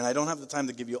times, and I don't have the time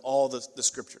to give you all the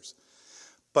scriptures,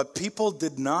 but people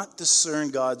did not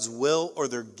discern God's will or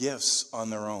their gifts on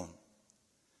their own.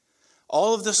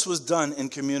 All of this was done in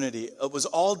community. It was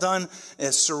all done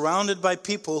as surrounded by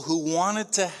people who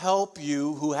wanted to help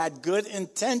you, who had good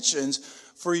intentions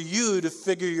for you to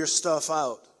figure your stuff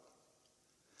out.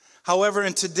 However,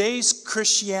 in today's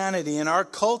Christianity, in our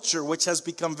culture, which has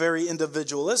become very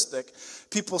individualistic,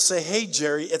 people say, hey,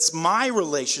 Jerry, it's my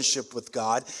relationship with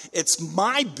God. It's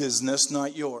my business,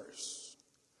 not yours.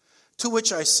 To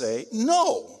which I say,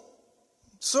 no.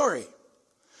 Sorry.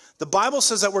 The Bible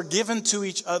says that we're given to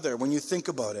each other when you think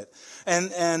about it.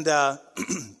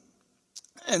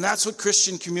 And that's what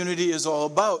Christian community is all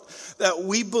about. That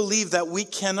we believe that we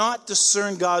cannot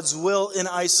discern God's will in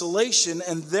isolation,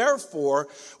 and therefore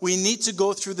we need to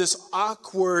go through this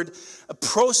awkward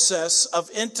process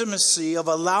of intimacy, of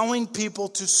allowing people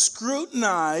to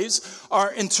scrutinize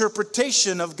our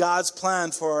interpretation of God's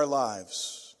plan for our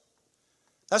lives.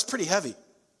 That's pretty heavy.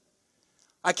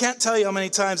 I can't tell you how many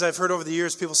times I've heard over the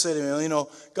years people say to me,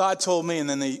 God told me, and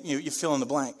then you fill in the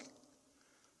blank.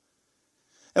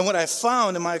 And what I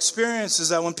found in my experience is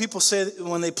that when people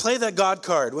when they play that God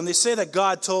card, when they say that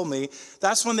God told me,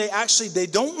 that's when they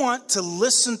don't want to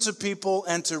listen to people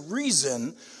and to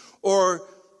reason, or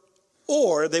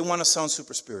they want to sound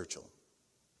super spiritual.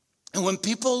 And when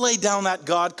people lay down that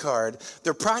God card,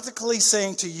 they're practically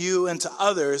saying to you and to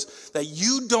others that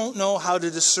you don't know how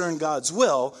to discern God's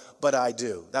will, but I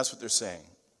do. That's what they're saying.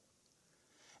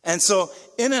 And so,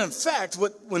 in effect,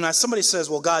 when somebody says,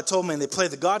 well, God told me, and they play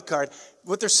the God card,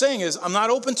 what they're saying is, I'm not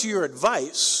open to your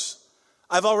advice.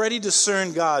 I've already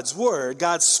discerned God's word.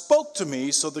 God spoke to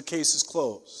me, so the case is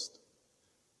closed.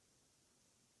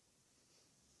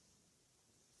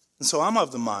 And so I'm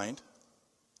of the mind,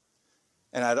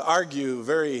 and I'd argue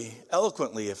very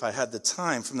eloquently if I had the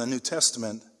time from the New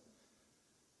Testament,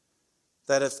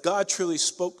 that if God truly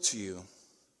spoke to you,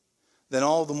 then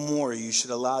all the more you should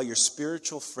allow your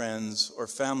spiritual friends or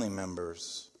family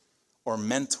members or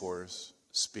mentors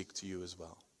speak to you as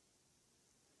well.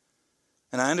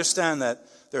 And I understand that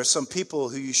there are some people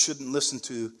who you shouldn't listen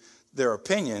to their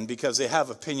opinion because they have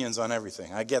opinions on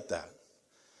everything. I get that.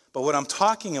 But what I'm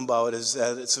talking about is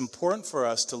that it's important for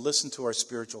us to listen to our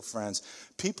spiritual friends,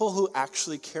 people who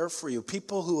actually care for you,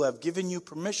 people who have given you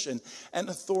permission and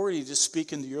authority to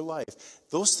speak into your life.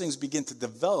 Those things begin to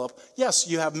develop. Yes,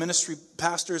 you have ministry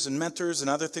pastors and mentors and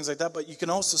other things like that, but you can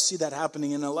also see that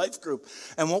happening in a life group.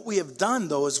 And what we have done,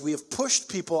 though, is we have pushed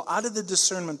people out of the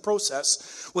discernment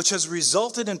process, which has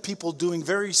resulted in people doing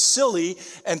very silly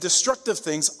and destructive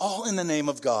things, all in the name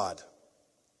of God.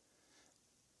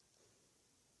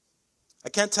 I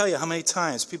can't tell you how many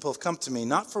times people have come to me,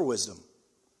 not for wisdom,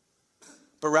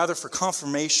 but rather for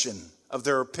confirmation of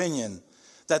their opinion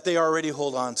that they already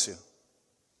hold on to.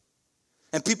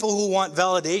 And people who want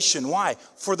validation, why?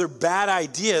 For their bad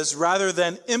ideas rather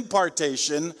than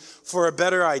impartation for a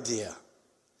better idea.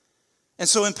 And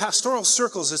so in pastoral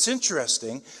circles, it's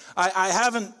interesting.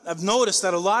 I've noticed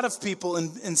that a lot of people,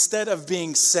 instead of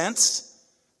being sent,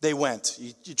 they went.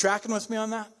 You tracking with me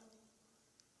on that?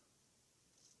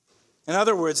 In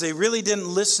other words, they really didn't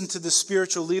listen to the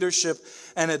spiritual leadership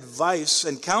and advice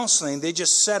and counseling. They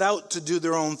just set out to do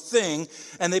their own thing,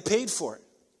 and they paid for it.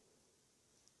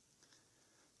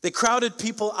 They crowded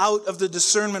people out of the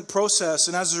discernment process,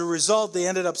 and as a result, they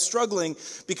ended up struggling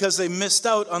because they missed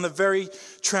out on the very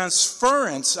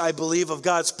transference, I believe, of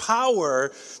God's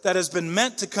power that has been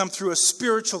meant to come through a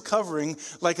spiritual covering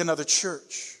like another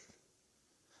church.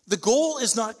 The goal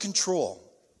is not control,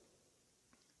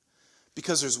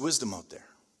 because there's wisdom out there.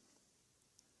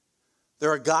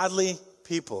 There are godly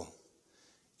people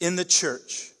in the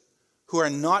church who are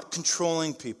not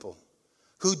controlling people,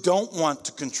 who don't want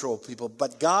to control people,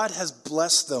 but God has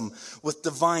blessed them with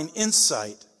divine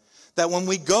insight that when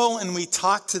we go and we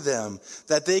talk to them,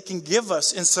 that they can give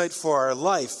us insight for our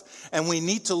life, and we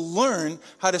need to learn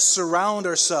how to surround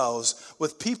ourselves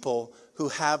with people who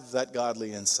have that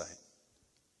godly insight.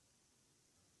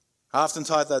 I often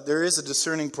taught that there is a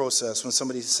discerning process when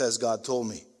somebody says, God told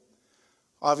me.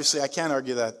 Obviously, I can't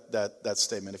argue that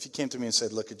statement. If you came to me and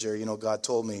said, look, Jerry, God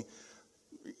told me,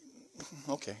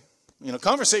 okay.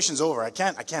 Conversation's over. I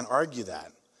can't argue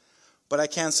that. But I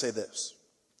can say this.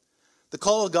 The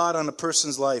call of God on a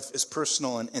person's life is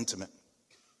personal and intimate.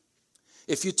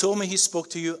 If you told me he spoke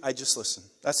to you, I just listen.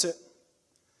 That's it.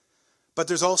 But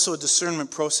there's also a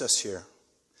discernment process here.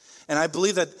 And I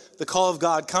believe that the call of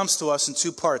God comes to us in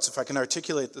two parts, if I can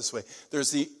articulate it this way.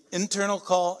 There's the internal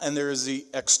call and there is the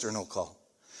external call.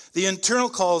 The internal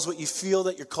call is what you feel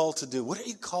that you're called to do. What are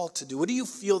you called to do? What do you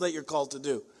feel that you're called to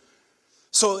do?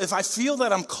 So if I feel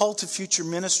that I'm called to future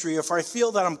ministry, if I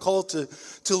feel that I'm called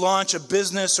to launch a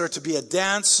business or to be a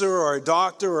dancer or a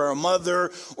doctor or a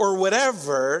mother or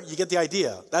whatever, you get the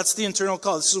idea. That's the internal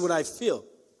call. This is what I feel.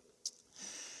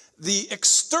 The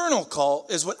external call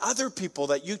is what other people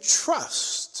that you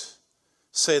trust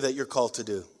say that you're called to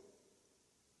do.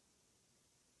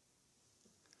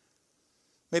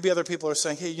 Maybe other people are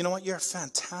saying, hey, you know what? You're a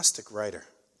fantastic writer.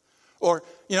 Or,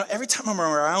 every time I'm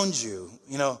around you,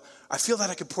 I feel that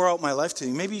I could pour out my life to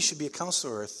you. Maybe you should be a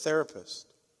counselor or a therapist.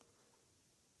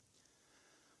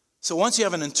 So once you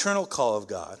have an internal call of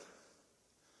God,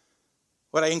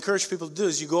 what I encourage people to do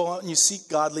is you go out and you seek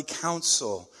godly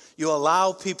counsel. You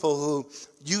allow people who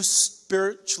you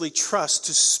spiritually trust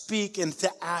to speak and to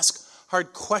ask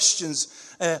hard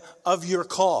questions of your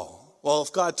call. Well,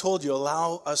 if God told you,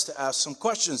 allow us to ask some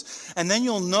questions. And then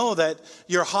you'll know that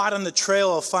you're hot on the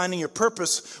trail of finding your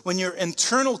purpose when your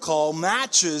internal call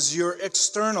matches your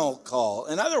external call.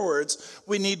 In other words,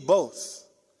 we need both.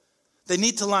 They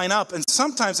need to line up. And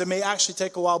sometimes it may actually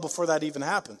take a while before that even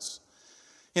happens.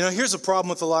 Here's a problem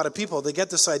with a lot of people. They get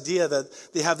this idea that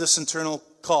they have this internal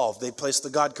call. They place the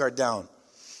God card down.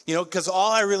 Because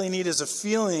all I really need is a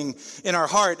feeling in our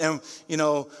heart. And,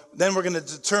 then we're going to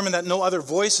determine that no other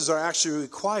voices are actually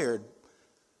required.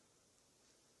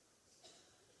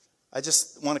 I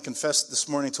just want to confess this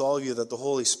morning to all of you that the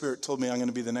Holy Spirit told me I'm going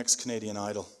to be the next Canadian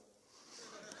Idol.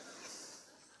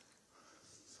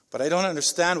 But I don't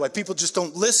understand why people just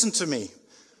don't listen to me.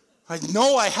 I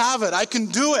know I have it. I can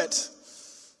do it.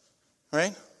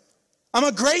 Right? I'm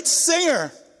a great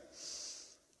singer.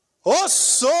 Oh,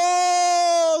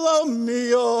 solo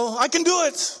mio. I can do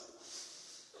it.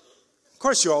 Of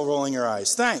course, you're all rolling your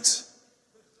eyes. Thanks.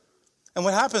 And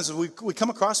what happens is we come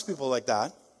across people like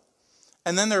that,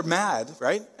 and then they're mad,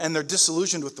 right? And they're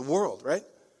disillusioned with the world, right?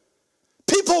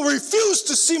 People refuse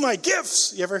to see my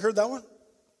gifts. You ever heard that one?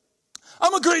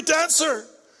 I'm a great dancer,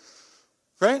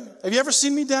 right? Have you ever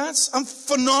seen me dance? I'm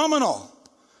phenomenal.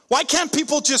 Why can't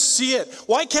people just see it?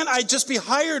 Why can't I just be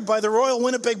hired by the Royal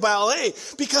Winnipeg Ballet?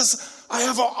 Because I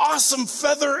have an awesome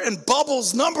feather and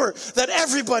bubbles number that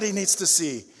everybody needs to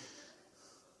see.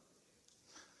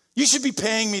 You should be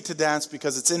paying me to dance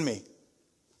because it's in me.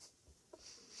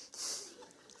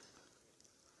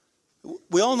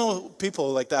 We all know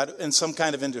people like that in some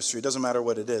kind of industry. It doesn't matter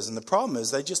what it is. And the problem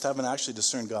is they just haven't actually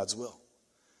discerned God's will.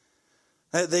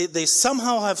 They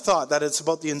somehow have thought that it's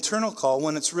about the internal call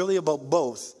when it's really about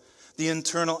both, the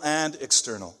internal and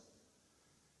external.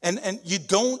 And you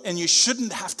don't and you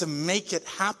shouldn't have to make it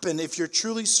happen if you're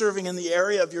truly serving in the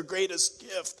area of your greatest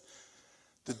gift.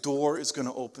 The door is going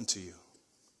to open to you.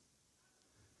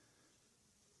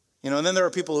 And then there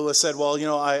are people who have said,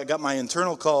 well, I got my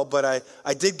internal call, but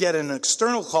I did get an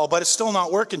external call, but it's still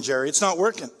not working, Jerry. It's not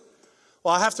working.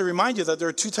 Well, I have to remind you that there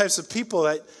are two types of people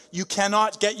that you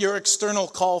cannot get your external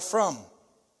call from.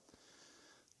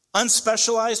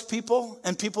 Unspecialized people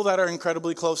and people that are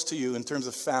incredibly close to you in terms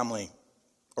of family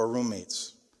or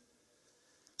roommates.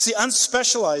 See,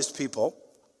 unspecialized people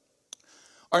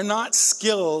are not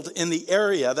skilled in the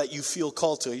area that you feel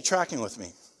called to. Are you tracking with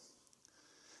me?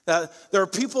 There are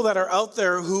people that are out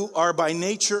there who are by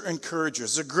nature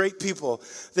encouragers. They're great people.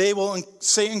 They will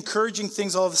say encouraging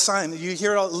things all the time. You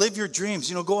hear it, live your dreams.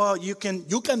 Go out. You can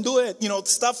do it.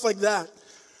 Stuff like that.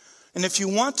 And if you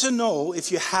want to know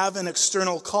if you have an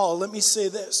external call, let me say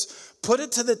this. Put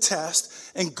it to the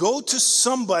test and go to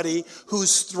somebody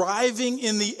who's thriving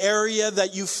in the area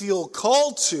that you feel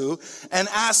called to and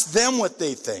ask them what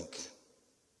they think.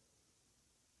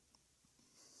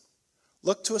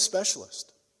 Look to a specialist.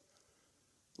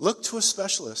 Look to a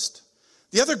specialist.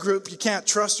 The other group you can't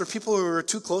trust are people who are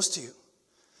too close to you.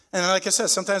 And like I said,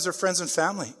 sometimes they're friends and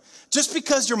family. Just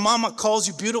because your mama calls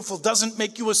you beautiful doesn't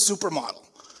make you a supermodel.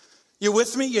 You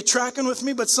with me? You're tracking with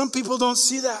me? But some people don't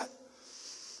see that.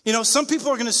 Some people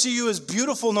are going to see you as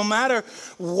beautiful no matter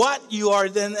what you are.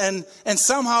 And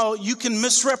somehow you can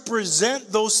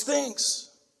misrepresent those things.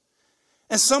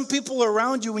 And some people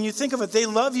around you, when you think of it, they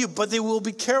love you, but they will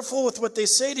be careful with what they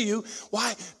say to you.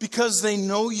 Why? Because they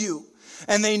know you.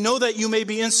 And they know that you may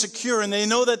be insecure. And they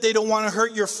know that they don't want to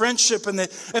hurt your friendship. And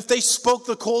that if they spoke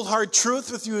the cold, hard truth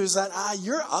with you is that,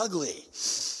 you're ugly.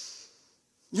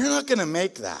 You're not going to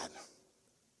make that.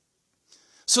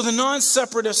 So the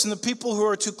non-separatists and the people who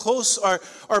are too close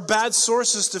are bad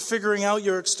sources to figuring out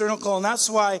your external call. And that's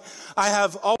why I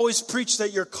have always preached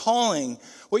that your calling,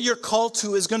 what you're called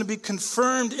to, is going to be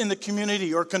confirmed in the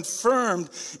community or confirmed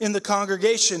in the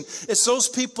congregation. It's those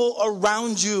people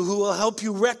around you who will help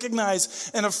you recognize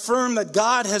and affirm that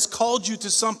God has called you to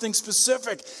something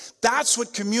specific. That's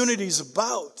what community is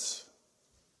about.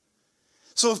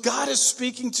 So if God is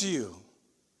speaking to you,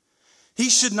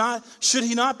 should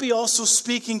he not be also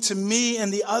speaking to me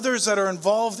and the others that are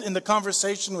involved in the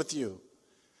conversation with you?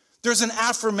 There's an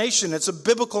affirmation. It's a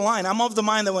biblical line. I'm of the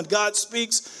mind that when God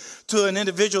speaks to an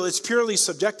individual, it's purely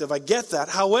subjective. I get that.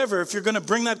 However, if you're going to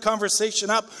bring that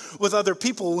conversation up with other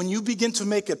people, when you begin to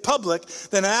make it public,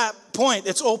 then at that point,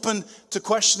 it's open to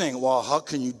questioning. Well, how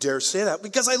can you dare say that?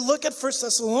 Because I look at 1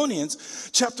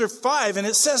 Thessalonians chapter 5, and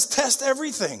it says, test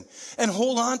everything and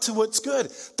hold on to what's good.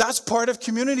 That's part of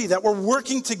community, that we're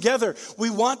working together. We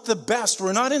want the best.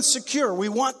 We're not insecure. We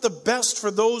want the best for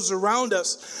those around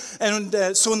us.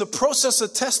 And so in the process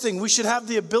of testing, we should have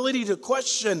the ability to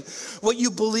question what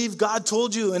you believe God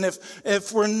told you. And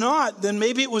if we're not, then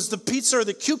maybe it was the pizza or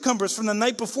the cucumbers from the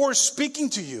night before speaking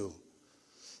to you.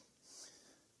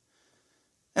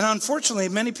 And unfortunately,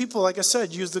 many people, like I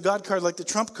said, use the God card like the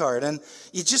trump card. And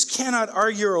you just cannot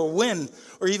argue or win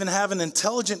or even have an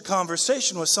intelligent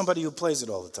conversation with somebody who plays it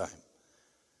all the time.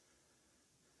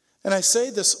 And I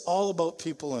say this all about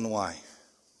people and why.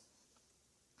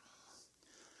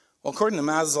 Well, according to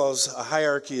Maslow's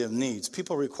hierarchy of needs,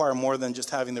 people require more than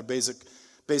just having their basic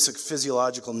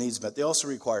physiological needs met. They also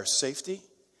require safety,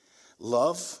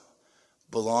 love,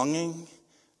 belonging,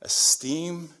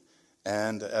 esteem,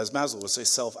 and as Maslow would say,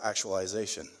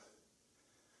 self-actualization.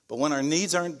 But when our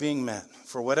needs aren't being met,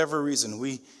 for whatever reason,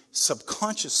 we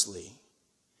subconsciously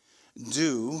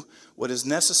do what is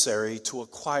necessary to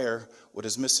acquire what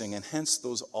is missing, and hence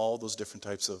all those different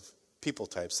types of people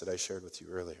types that I shared with you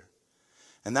earlier.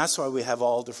 And that's why we have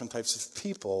all different types of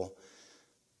people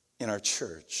in our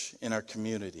church, in our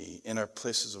community, in our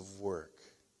places of work.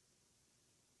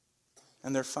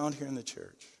 And they're found here in the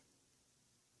church.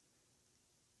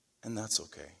 And that's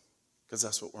okay, because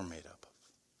that's what we're made up of.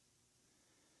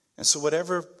 And so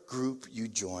whatever group you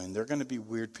join, there are going to be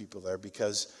weird people there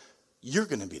because you're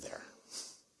going to be there.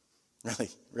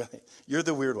 Really. You're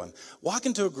the weird one. Walk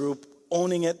into a group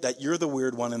owning it that you're the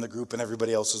weird one in the group and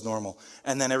everybody else is normal.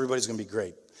 And then everybody's going to be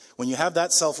great. When you have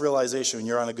that self-realization,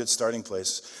 you're on a good starting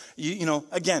place.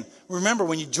 Again, remember,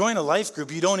 when you join a life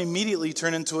group, you don't immediately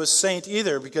turn into a saint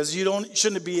either, because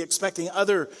shouldn't be expecting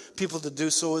other people to do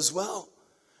so as well.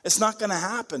 It's not going to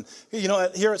happen.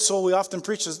 Here at Soul, we often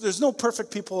preach this. There's no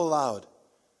perfect people allowed.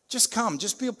 Just come.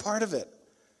 Just be a part of it.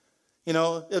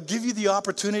 It'll give you the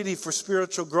opportunity for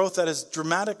spiritual growth that is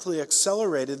dramatically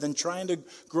accelerated than trying to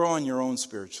grow on your own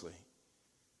spiritually.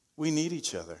 We need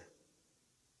each other.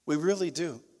 We really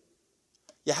do.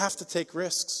 You have to take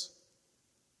risks.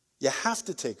 You have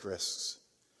to take risks.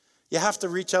 You have to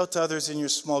reach out to others in your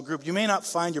small group. You may not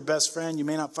find your best friend. You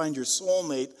may not find your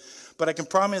soulmate. But I can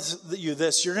promise you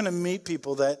this. You're going to meet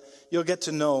people that you'll get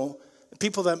to know,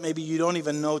 people that maybe you don't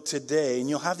even know today, and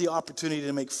you'll have the opportunity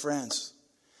to make friends.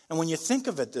 And when you think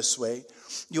of it this way,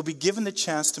 you'll be given the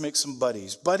chance to make some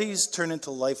buddies. Buddies turn into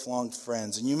lifelong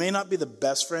friends. And you may not be the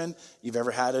best friend you've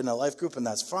ever had in a life group, and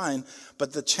that's fine.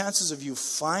 But the chances of you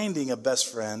finding a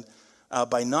best friend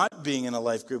by not being in a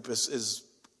life group is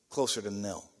closer to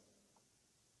nil.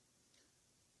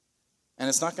 And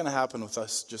it's not going to happen with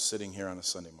us just sitting here on a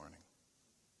Sunday morning.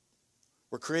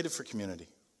 We're created for community.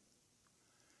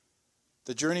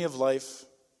 The journey of life,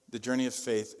 the journey of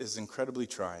faith is incredibly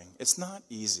trying. It's not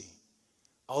easy,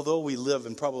 although we live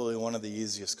in probably one of the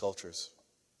easiest cultures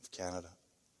of Canada.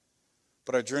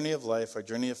 But our journey of life, our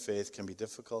journey of faith can be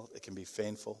difficult. It can be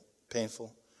painful.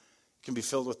 It can be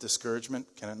filled with discouragement,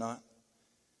 can it not?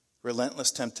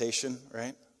 Relentless temptation,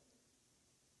 right?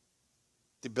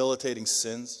 Debilitating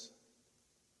sins,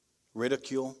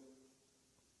 ridicule,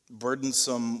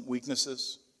 burdensome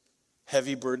weaknesses,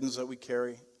 heavy burdens that we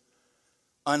carry,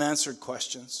 unanswered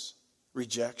questions,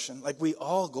 rejection. Like, we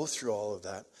all go through all of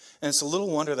that. And it's a little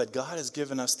wonder that God has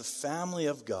given us the family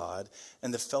of God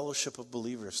and the fellowship of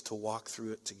believers to walk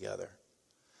through it together.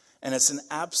 And it's an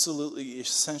absolutely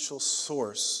essential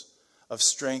source of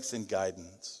strength and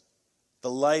guidance.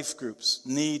 The life groups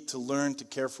need to learn to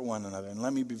care for one another. And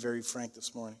let me be very frank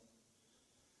this morning.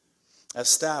 As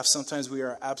staff, sometimes we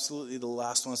are absolutely the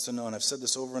last ones to know. And I've said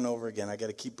this over and over again. I got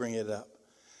to keep bringing it up.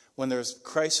 When there's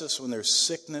crisis, when there's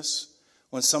sickness,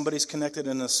 when somebody's connected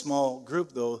in a small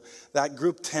group, though, that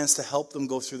group tends to help them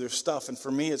go through their stuff. And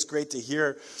for me, it's great to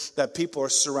hear that people are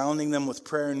surrounding them with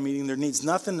prayer and meeting their needs.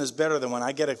 Nothing is better than when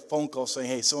I get a phone call saying,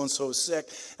 hey, so-and-so is sick.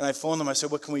 And I phone them, I say,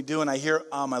 what can we do? And I hear,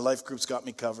 my life group's got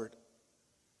me covered.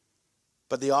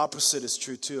 But the opposite is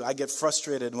true too. I get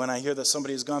frustrated when I hear that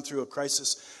somebody has gone through a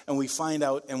crisis and we find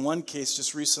out, in one case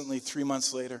just recently, 3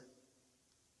 months later,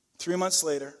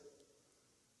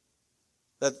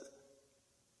 that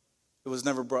it was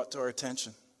never brought to our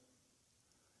attention.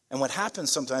 And what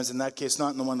happens sometimes in that case,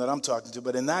 not in the one that I'm talking to,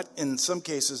 but in some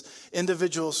cases,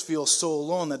 individuals feel so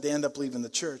alone that they end up leaving the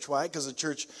church. Why? Because the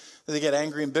church, they get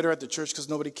angry and bitter at the church because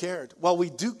nobody cared. Well, we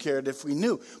do care if we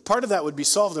knew. Part of that would be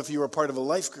solved if you were part of a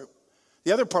life group.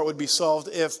 The other part would be solved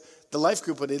if the life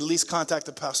group would at least contact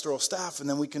the pastoral staff, and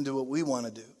then we can do what we want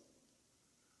to do.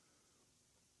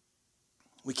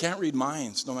 We can't read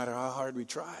minds no matter how hard we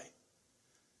try.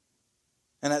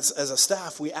 And as a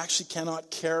staff, we actually cannot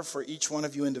care for each one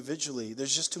of you individually.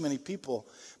 There's just too many people,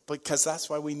 because that's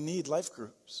why we need life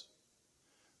groups.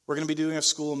 We're going to be doing a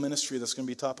school of ministry that's going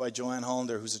to be taught by Joanne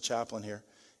Hollander, who's a chaplain here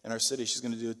in our city. She's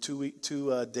going to do a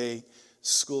two-day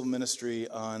school of ministry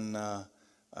on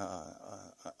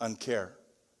care,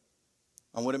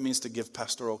 on what it means to give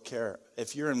pastoral care.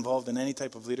 If you're involved in any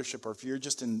type of leadership, or if you're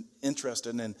just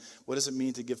interested in what does it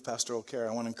mean to give pastoral care,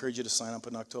 I want to encourage you to sign up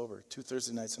in October, 2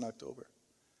 Thursday nights in October.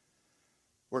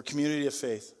 We're a community of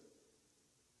faith.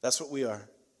 That's what we are.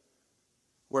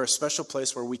 We're a special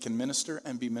place where we can minister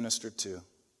and be ministered to,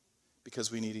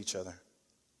 because we need each other.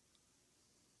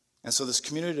 And so this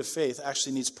community of faith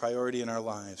actually needs priority in our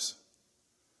lives.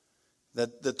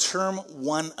 That the term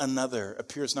one another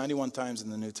appears 91 times in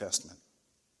the New Testament.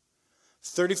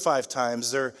 35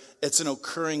 times it's an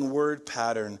occurring word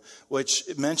pattern which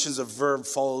mentions a verb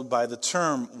followed by the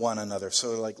term one another.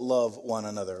 So like love one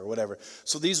another or whatever.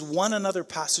 So these one another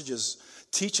passages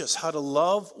teach us how to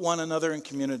love one another in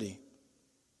community.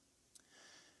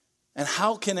 And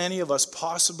how can any of us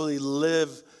possibly live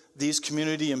these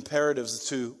community imperatives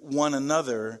to one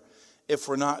another if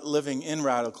we're not living in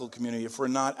radical community, if we're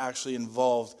not actually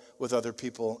involved with other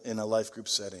people in a life group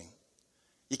setting?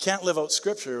 You can't live out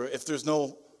Scripture if there's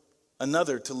no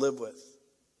another to live with.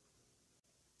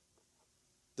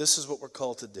 This is what we're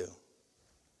called to do.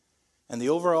 And the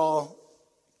overall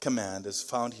command is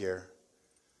found here.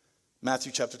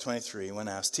 Matthew chapter 23, when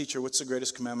asked, Teacher, what's the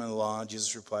greatest commandment of the law?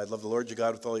 Jesus replied, love the Lord your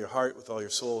God with all your heart, with all your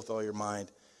soul, with all your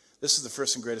mind. This is the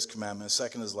first and greatest commandment. The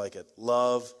second is like it.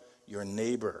 Love your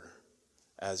neighbor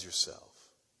as yourself.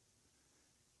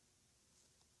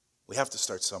 We have to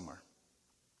start somewhere.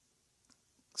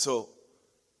 So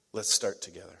let's start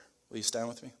together. Will you stand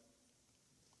with me?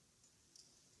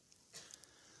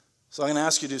 So I'm going to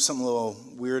ask you to do something a little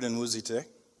weird and woozy today.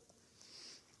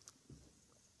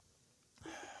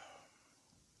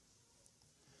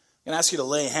 I'm going to ask you to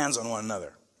lay hands on one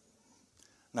another.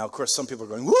 Now, of course, some people are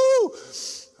going, woo!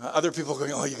 Other people are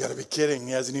going, oh, you got to be kidding.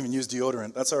 He hasn't even used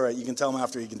deodorant. That's all right. You can tell him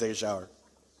after he can take a shower.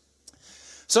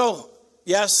 So,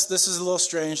 yes, this is a little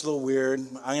strange, a little weird.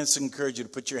 I'm going to encourage you to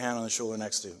put your hand on the shoulder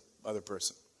next to the other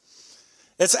person.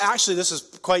 It's actually, this is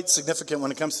quite significant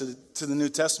when it comes to the New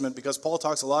Testament, because Paul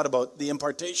talks a lot about the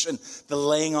impartation, the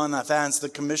laying on of hands, the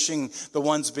commissioning, the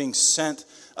ones being sent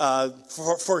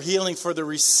for healing, for the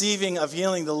receiving of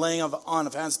healing, the laying on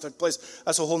of hands took place.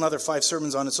 That's a whole other 5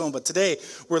 sermons on its own. But today,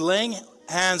 we're laying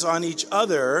hands on each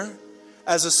other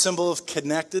as a symbol of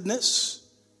connectedness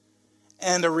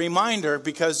and a reminder,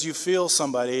 because you feel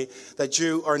somebody, that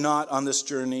you are not on this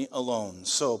journey alone.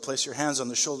 So place your hands on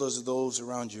the shoulders of those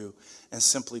around you and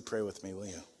simply pray with me, will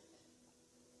you?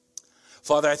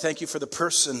 Father, I thank you for the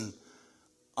person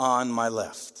on my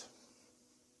left.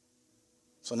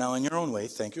 So now in your own way,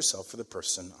 thank yourself for the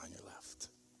person on your left.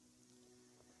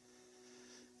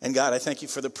 And God, I thank you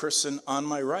for the person on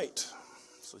my right.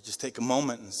 So just take a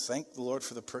moment and thank the Lord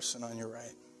for the person on your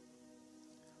right.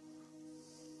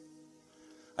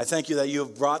 I thank you that you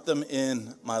have brought them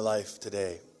in my life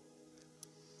today.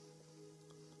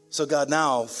 So God,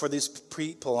 now for these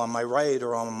people on my right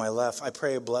or on my left, I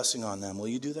pray a blessing on them. Will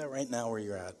you do that right now where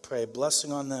you're at? Pray a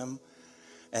blessing on them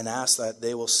and ask that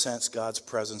they will sense God's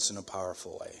presence in a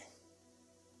powerful way.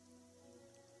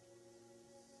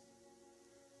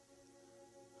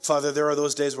 Father, there are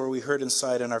those days where we hurt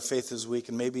inside and our faith is weak,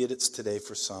 and maybe it's today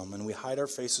for some, and we hide our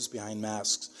faces behind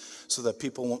masks so that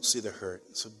people won't see the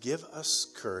hurt. So give us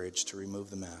courage to remove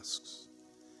the masks.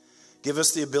 Give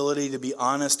us the ability to be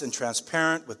honest and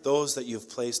transparent with those that you've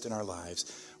placed in our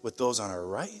lives, with those on our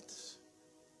right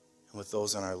and with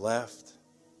those on our left,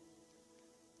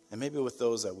 and maybe with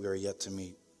those that we are yet to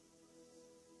meet.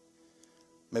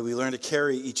 May we learn to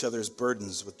carry each other's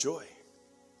burdens with joy,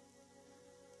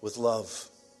 with love,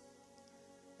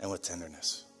 and with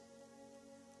tenderness.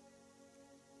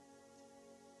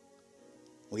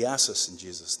 We ask this in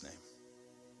Jesus' name.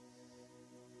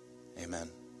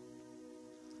 Amen.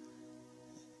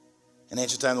 In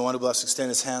ancient time, the one who blessed extended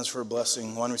his hands for a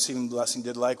blessing. One receiving blessing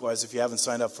did likewise. If you haven't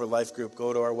signed up for a life group,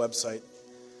 go to our website.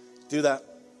 Do that.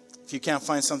 If you can't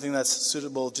find something that's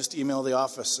suitable, just email the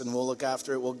office and we'll look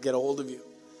after it. We'll get a hold of you.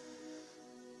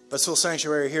 But Soul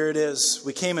Sanctuary, here it is.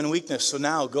 We came in weakness, so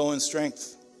now go in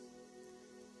strength.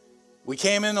 We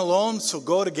came in alone, so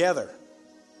go together.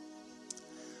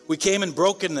 We came in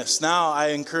brokenness. Now I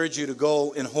encourage you to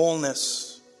go in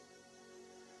wholeness.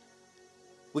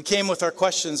 We came with our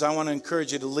questions. I want to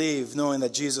encourage you to leave knowing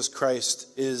that Jesus Christ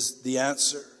is the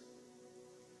answer.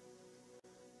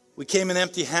 We came in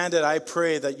empty-handed. I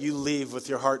pray that you leave with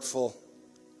your heart full.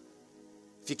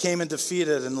 If you came in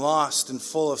defeated and lost and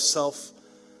full of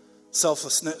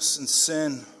selflessness and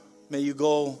sin, may you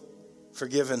go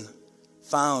forgiven,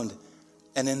 found,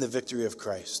 and in the victory of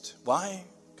Christ. Why?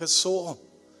 Because soul.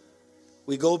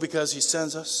 We go because he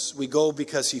sends us. We go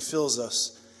because he fills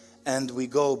us. And we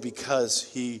go because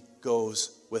he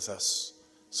goes with us.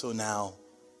 So now,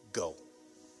 go.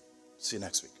 See you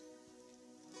next week.